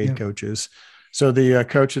 2 paid coaches. So the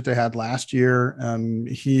coach that they had last year,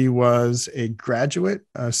 he was a graduate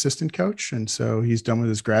assistant coach. And so he's done with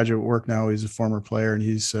his graduate work now. He's a former player and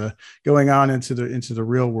he's going on into the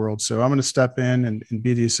real world. So I'm going to step in and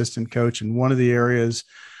be the assistant coach. And one of the areas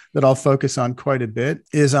that I'll focus on quite a bit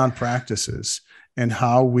is on practices and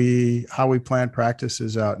how we plan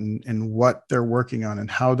practices out and what they're working on and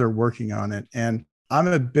how they're working on it. And I'm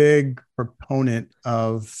a big proponent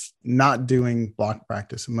of not doing block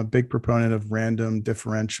practice. I'm a big proponent of random,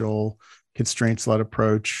 differential, constraints-led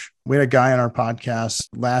approach. We had a guy on our podcast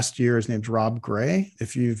last year. His name's Rob Gray.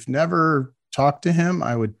 If you've never talked to him,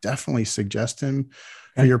 I would definitely suggest him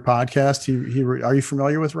for your podcast. Are you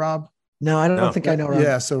familiar with Rob? No, I don't think I know Rob.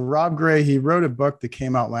 Yeah. So Rob Gray, he wrote a book that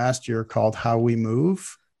came out last year called How We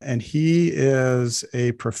Move. And he is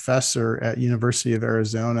a professor at University of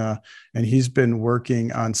Arizona, and he's been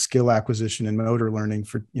working on skill acquisition and motor learning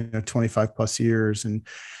for 25 plus years. And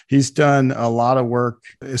he's done a lot of work,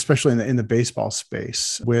 especially in the baseball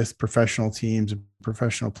space, with professional teams and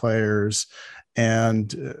professional players,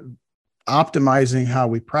 and optimizing how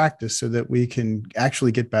we practice so that we can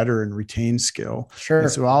actually get better and retain skill. Sure. And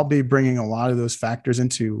so I'll be bringing a lot of those factors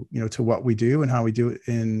into to what we do and how we do it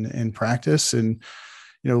in practice. And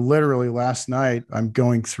literally last night, I'm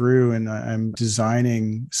going through and I'm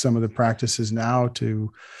designing some of the practices now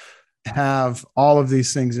to have all of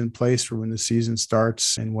these things in place for when the season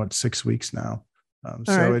starts in 6 weeks now.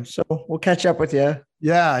 So we'll catch up with you.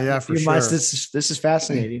 Yeah, for sure. This is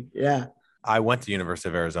fascinating. Yeah. I went to University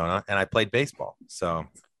of Arizona and I played baseball. So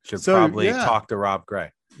probably talk to Rob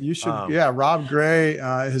Gray. You should. Rob Gray,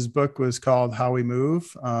 his book was called How We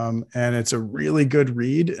Move. And it's a really good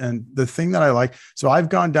read. And the thing that I like, so I've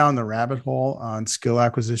gone down the rabbit hole on skill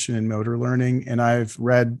acquisition and motor learning. And I've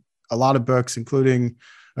read a lot of books, including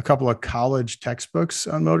a couple of college textbooks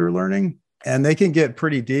on motor learning. And they can get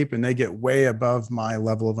pretty deep and they get way above my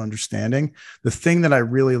level of understanding. The thing that I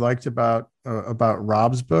really liked about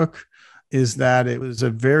Rob's book is that it was a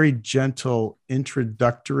very gentle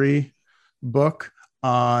introductory book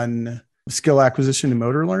on skill acquisition and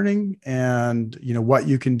motor learning and what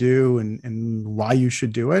you can do and why you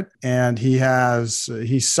should do it. And he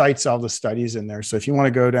cites all the studies in there. So if you want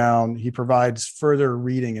to go down, he provides further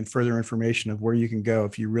reading and further information of where you can go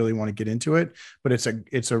if you really want to get into it. But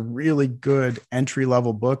it's a really good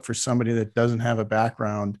entry-level book for somebody that doesn't have a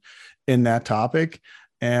background in that topic.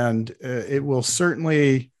 And it will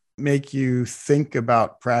certainly make you think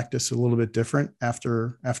about practice a little bit different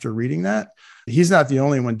after reading that. He's not the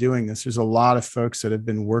only one doing this. There's a lot of folks that have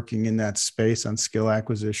been working in that space on skill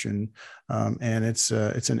acquisition. And it's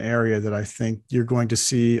an area that I think you're going to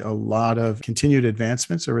see a lot of continued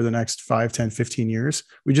advancements over the next 5, 10, 15 years.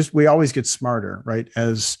 We always get smarter, right?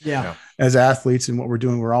 As athletes and what we're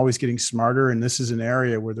doing, we're always getting smarter. And this is an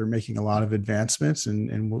area where they're making a lot of advancements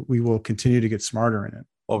and we will continue to get smarter in it.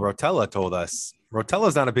 Well, Rotella told us,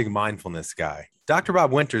 Rotella's not a big mindfulness guy. Dr.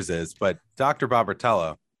 Bob Winters is, but Dr. Bob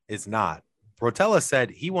Rotella is not. Rotella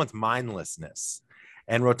said he wants mindlessness.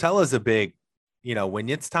 And Rotella's a big, when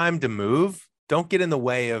it's time to move, don't get in the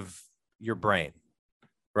way of your brain,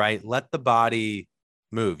 right? Let the body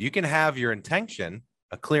move. You can have your intention,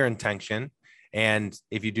 a clear intention. And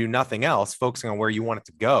if you do nothing else, focusing on where you want it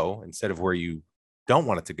to go instead of where you don't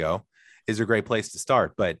want it to go is a great place to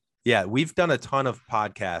start. But yeah, we've done a ton of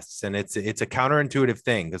podcasts and it's a counterintuitive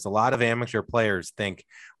thing because a lot of amateur players think,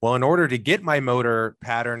 well, in order to get my motor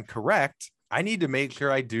pattern correct, I need to make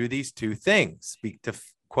sure I do these 2 things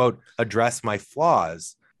quote, address my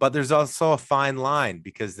flaws. But there's also a fine line,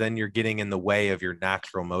 because then you're getting in the way of your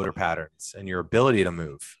natural motor patterns and your ability to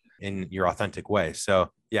move in your authentic way. So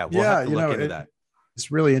yeah, we'll have to look into that. It's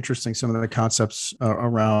really interesting, some of the concepts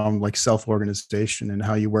around like self-organization and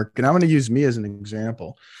how you work. And I'm going to use me as an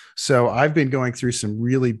example. So I've been going through some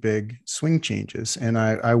really big swing changes, and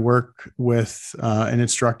I work with an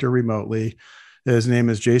instructor remotely. His name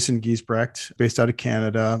is Jason Giesbrecht, based out of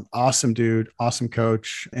Canada. Awesome dude, awesome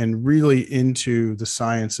coach, and really into the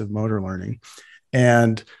science of motor learning.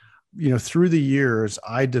 And, through the years,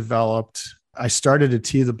 I started to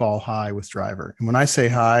tee the ball high with driver. And when I say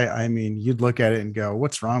high, I mean, you'd look at it and go,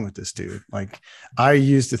 what's wrong with this dude? Like, I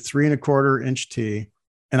used a 3¼ inch tee,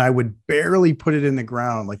 and I would barely put it in the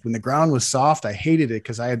ground. Like, when the ground was soft, I hated it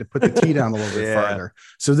because I had to put the tee down a little bit farther.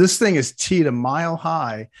 So this thing is teed a mile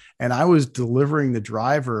high, and I was delivering the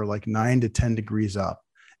driver like 9 to 10 degrees up.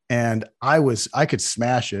 And I could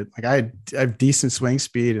smash it. Like, I have decent swing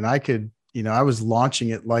speed, and I could, I was launching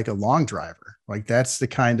it like a long driver. Like, that's the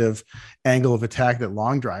kind of angle of attack that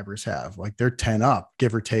long drivers have. Like, they're 10 up,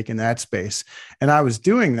 give or take, in that space. And I was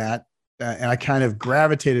doing that. And I kind of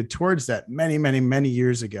gravitated towards that many, many, many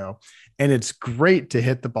years ago. And it's great to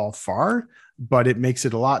hit the ball far, but it makes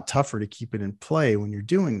it a lot tougher to keep it in play when you're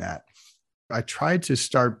doing that. I tried to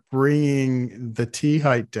start bringing the tee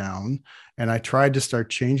height down, and I tried to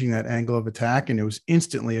start changing that angle of attack. And it was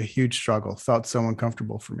instantly a huge struggle. Felt so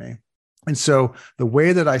uncomfortable for me. And so the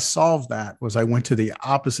way that I solved that was I went to the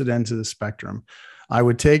opposite ends of the spectrum. I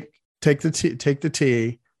would take the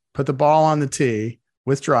tee, put the ball on the tee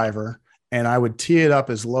with driver, and I would tee it up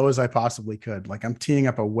as low as I possibly could. Like, I'm teeing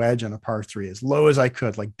up a wedge on a par 3 as low as I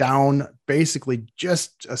could, like down basically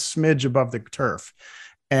just a smidge above the turf.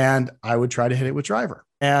 And I would try to hit it with driver.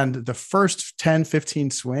 And the first 10,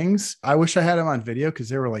 15 swings, I wish I had them on video, because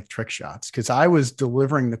they were like trick shots, because I was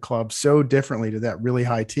delivering the club so differently to that really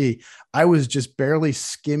high tee. I was just barely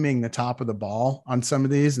skimming the top of the ball on some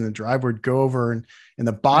of these, and the driver would go over, and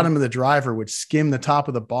the bottom of the driver would skim the top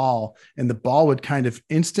of the ball, and the ball would kind of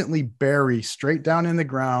instantly bury straight down in the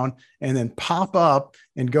ground and then pop up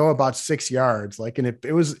and go about 6 yards. Like, and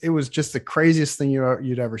it was just the craziest thing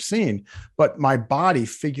you'd ever seen. But my body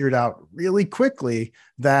figured out really quickly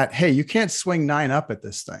that, hey, you can't swing 9 up at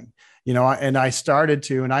this thing, and I started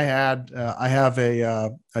to, and I have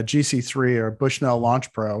a GC3 or Bushnell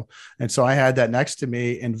Launch Pro. And so I had that next to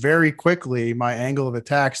me, and very quickly my angle of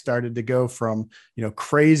attack started to go from,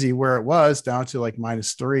 crazy where it was down to like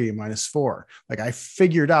 -3, -4. Like, I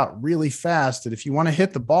figured out really fast that if you want to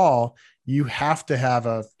hit the ball, you have to have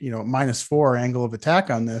a, -4 angle of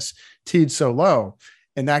attack on this, teed so low.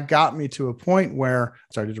 And that got me to a point where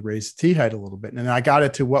I started to raise the tee height a little bit. And I got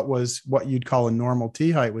it to what you'd call a normal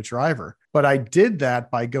tee height with driver. But I did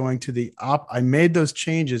that by going to I made those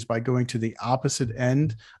changes by going to the opposite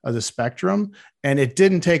end of the spectrum. And it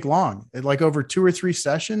didn't take long. Like, over 2 or 3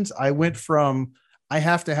 sessions, I went from, I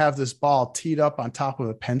have to have this ball teed up on top of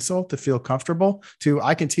a pencil to feel comfortable, to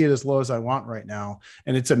I can tee it as low as I want right now.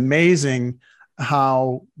 And it's amazing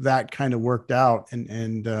how that kind of worked out,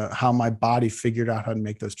 and how my body figured out how to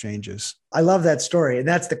make those changes. I love that story. And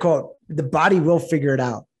that's the quote: the body will figure it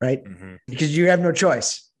out, right? Mm-hmm. Because you have no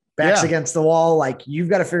choice. Backs against the wall. Like, you've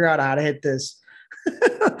got to figure out how to hit this,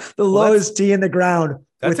 the lowest tee in the ground.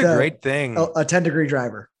 That's a great thing. A 10-degree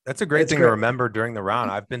driver. That's a great thing to remember during the round.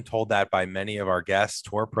 I've been told that by many of our guests,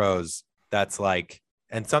 tour pros. That's like,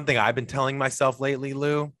 and something I've been telling myself lately,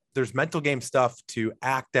 Lou, there's mental game stuff to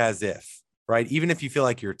act as if, right? Even if you feel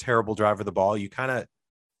like you're a terrible driver of the ball, you kind of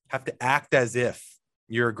have to act as if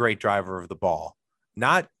you're a great driver of the ball.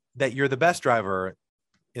 Not that you're the best driver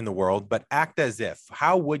in the world, but act as if.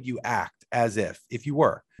 How would you act as if you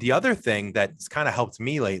were? The other thing that's kind of helped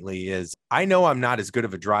me lately is I know I'm not as good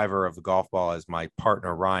of a driver of the golf ball as my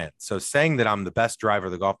partner, Ryan. So saying that I'm the best driver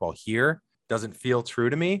of the golf ball here doesn't feel true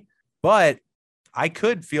to me, but I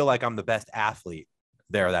could feel like I'm the best athlete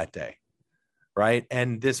there that day. Right.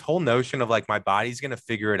 And this whole notion of like, my body's going to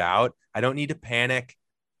figure it out. I don't need to panic,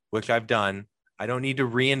 which I've done. I don't need to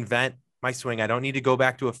reinvent my swing. I don't need to go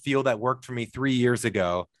back to a feel that worked for me 3 years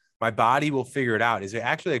ago. My body will figure it out. Is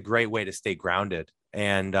actually a great way to stay grounded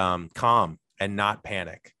and calm and not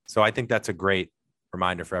panic. So I think that's a great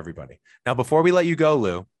reminder for everybody. Now, before we let you go,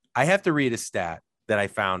 Lou, I have to read a stat that I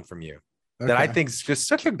found from you. That I think is just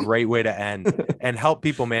such a great way to end and help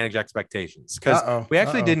people manage expectations. Because we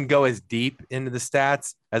actually didn't go as deep into the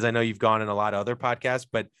stats as I know you've gone in a lot of other podcasts,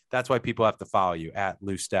 but that's why people have to follow you at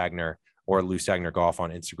Lou Stagner or Lou Stagner Golf on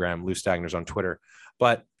Instagram, Lou Stagner's on Twitter.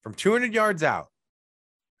 But from 200 yards out,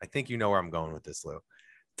 I think you know where I'm going with this, Lou.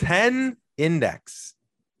 10 index,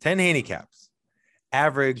 10 handicaps,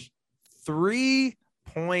 averaged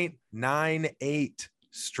 3.98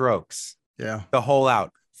 strokes. Yeah. The hole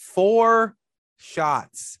out. 4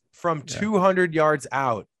 shots from 200 yards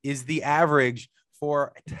out is the average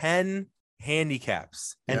for 10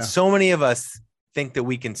 handicaps. And so many of us think that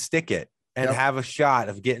we can stick it and have a shot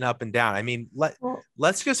of getting up and down. I mean,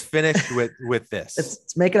 let's just finish with this.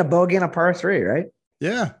 It's making a bogey on a par 3, right?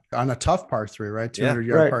 Yeah, on a tough par 3, right?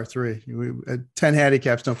 200-yard par 3. 10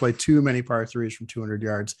 handicaps don't play too many par 3s from 200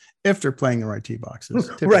 yards if they're playing the right tee boxes.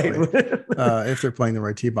 Right. If they're playing the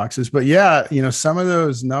right tee boxes. But yeah, some of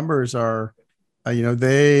those numbers are,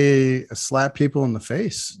 they slap people in the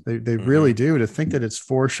face. They really do. To think that it's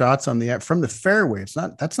 4 shots from the fairway.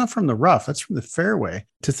 That's not from the rough. That's from the fairway.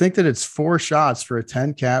 To think that it's 4 shots for a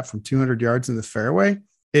 10 cap from 200 yards in the fairway,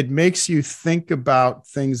 it makes you think about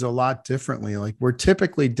things a lot differently. Like, we're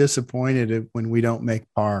typically disappointed when we don't make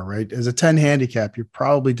par, right? As a 10 handicap, you're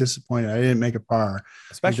probably disappointed. I didn't make a par.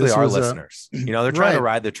 Especially our listeners. They're trying to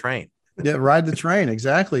ride the train. Yeah, ride the train.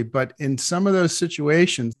 Exactly. But in some of those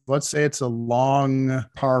situations, let's say it's a long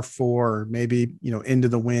par 4, maybe, into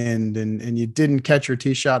the wind, and you didn't catch your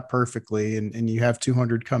tee shot perfectly, and you have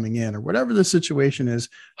 200 coming in, or whatever the situation is,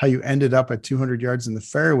 how you ended up at 200 yards in the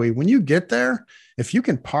fairway. When you get there, if you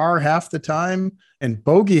can par half the time and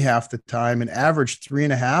bogey half the time and average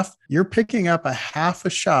 3.5, you're picking up a half a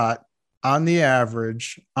shot on the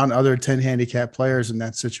average on other 10 handicap players in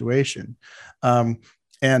that situation.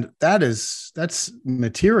 And that's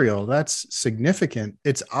material. That's significant.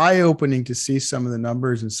 It's eye-opening to see some of the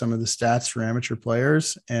numbers and some of the stats for amateur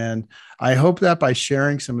players. And I hope that by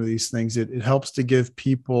sharing some of these things, it helps to give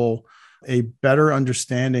people a better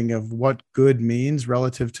understanding of what good means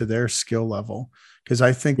relative to their skill level. Because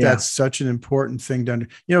I think that's such an important thing to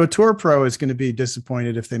a tour pro is going to be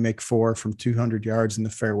disappointed if they make 4 from 200 yards in the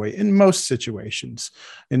fairway in most situations.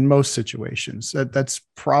 That's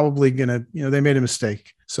probably going to, they made a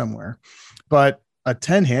mistake somewhere. But a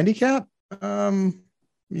 10 handicap, if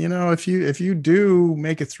you do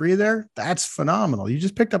make a 3 there, that's phenomenal. You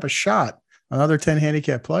just picked up a shot on other 10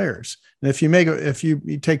 handicap players. And if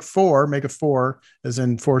you take 4, make a 4, as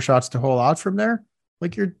in 4 shots to hole out from there,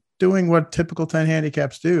 like, you're doing what typical 10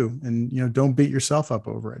 handicaps do, and don't beat yourself up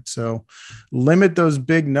over it. So limit those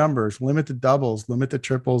big numbers, limit the doubles, limit the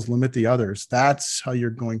triples, limit the others. That's how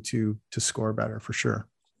you're going to score better, for sure.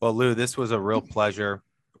 Well, Lou, this was a real pleasure.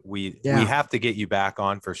 We have to get you back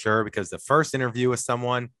on for sure, because the first interview with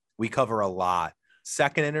someone, we cover a lot.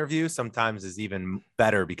 Second interview sometimes is even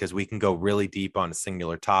better because we can go really deep on a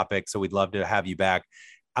singular topic. So we'd love to have you back.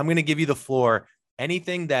 I'm going to give you the floor.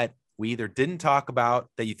 Anything that we either didn't talk about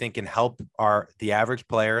that you think can help the average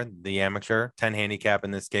player, the amateur, 10 handicap in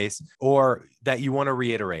this case, or that you want to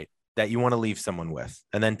reiterate, that you want to leave someone with,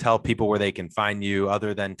 and then tell people where they can find you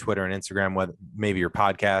other than Twitter and Instagram, whether maybe your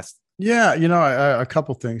podcast. Yeah, a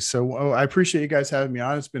couple things. So I appreciate you guys having me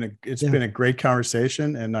on. It's been a great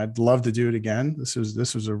conversation, and I'd love to do it again. This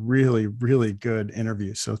was a really, really good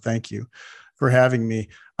interview. So thank you for having me.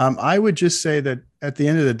 I would just say that at the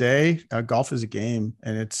end of the day, golf is a game,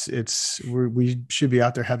 and we should be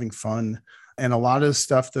out there having fun. And a lot of the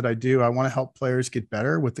stuff that I do, I want to help players get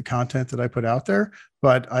better with the content that I put out there.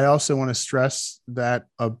 But I also want to stress that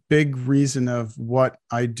a big reason of what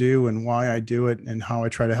I do and why I do it and how I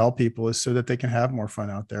try to help people is so that they can have more fun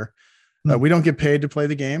out there. We don't get paid to play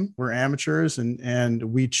the game. We're amateurs, and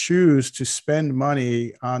we choose to spend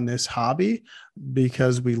money on this hobby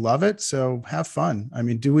because we love it. So have fun. I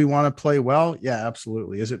mean, do we want to play well? Yeah,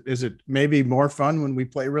 absolutely. Is it maybe more fun when we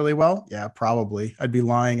play really well? Yeah, probably. I'd be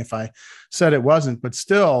lying if I said it wasn't, but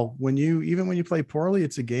still, even when you play poorly,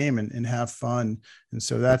 it's a game, and have fun. And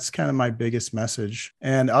so that's kind of my biggest message.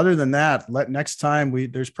 And other than that, next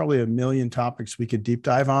time there's probably a million topics we could deep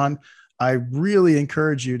dive on. I really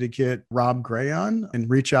encourage you to get Rob Gray on and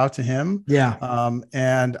reach out to him. Yeah.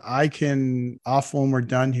 And I can, when we're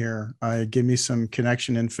done here, give me some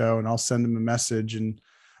connection info, and I'll send them a message, and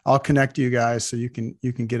I'll connect you guys so you can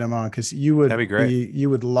get him on, because that'd be great.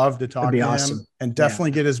 You would love to talk to him, and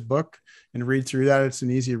definitely get his book and read through that. It's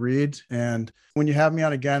an easy read. And when you have me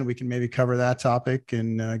on again, we can maybe cover that topic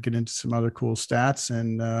and get into some other cool stats.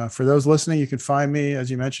 And for those listening, you can find me, as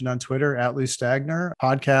you mentioned, on Twitter @Lou Stagner.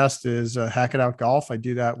 Podcast is Hack It Out Golf. I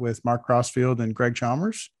do that with Mark Crossfield and Greg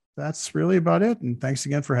Chalmers. That's really about it. And thanks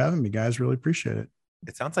again for having me, guys. Really appreciate it.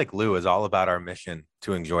 It sounds like Lou is all about our mission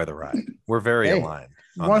to enjoy the ride. We're very aligned.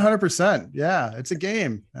 100%. Yeah, it's a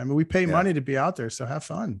game. I mean, we pay money to be out there, so have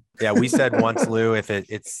fun. Yeah, we said once, Lou, if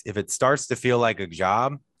it starts to feel like a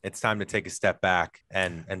job, it's time to take a step back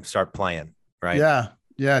and start playing, right?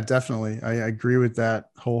 Yeah, definitely. I agree with that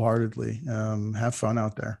wholeheartedly. Have fun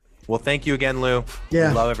out there. Well, thank you again, Lou. Yeah.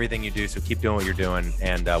 We love everything you do. So keep doing what you're doing,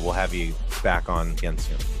 and we'll have you back on again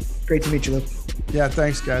soon. Great to meet you, Lou. Yeah,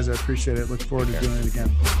 thanks, guys. I appreciate it. Look forward to doing it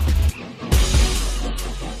again.